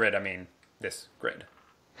by the grid, I mean this grid.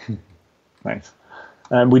 Nice.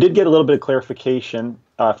 We did get a little bit of clarification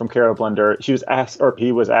from Caro Blender.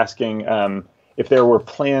 He was asking if there were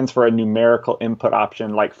plans for a numerical input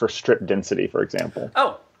option, like for strip density, for example.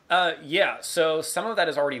 Oh, yeah. So some of that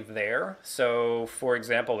is already there. So for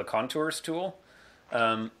example, the contours tool,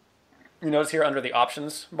 you notice here under the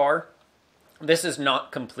options bar, this is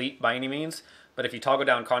not complete by any means, but if you toggle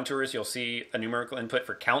down contours, you'll see a numerical input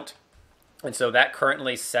for count. And so that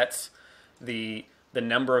currently sets the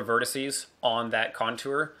number of vertices on that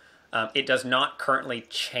contour. It does not currently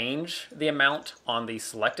change the amount on the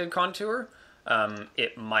selected contour.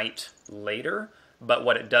 It might later, but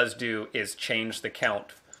what it does do is change the count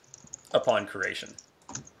upon creation.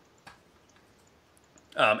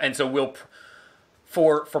 And so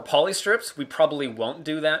for polystrips, we probably won't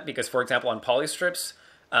do that because, for example, on polystrips,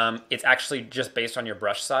 it's actually just based on your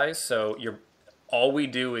brush size. So all we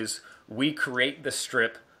do is we create the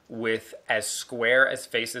strip with as square as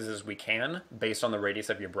faces as we can based on the radius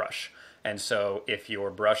of your brush. And so if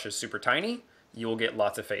your brush is super tiny, you will get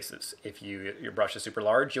lots of faces. If your brush is super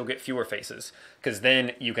large, you'll get fewer faces, because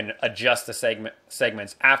then you can adjust the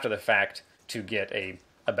segments after the fact to get a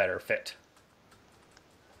better fit.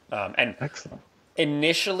 And excellent.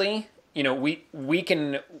 Initially, we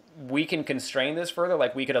can constrain this further.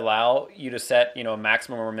 Like we could allow you to set,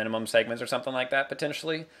 maximum or minimum segments or something like that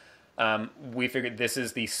potentially. We figured this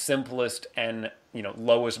is the simplest and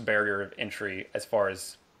lowest barrier of entry as far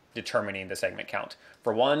as determining the segment count.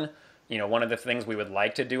 For one, one of the things we would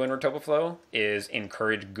like to do in Retopoflow is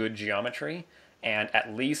encourage good geometry, and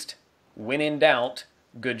at least when in doubt,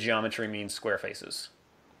 good geometry means square faces.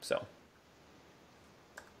 So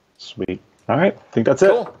sweet. All right, I think that's it.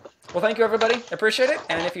 Cool. Well, thank you everybody. I appreciate it.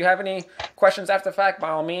 And if you have any questions after the fact, by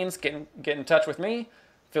all means, get in touch with me.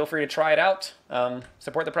 Feel free to try it out,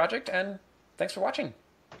 support the project, and thanks for watching.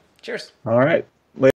 Cheers. All right.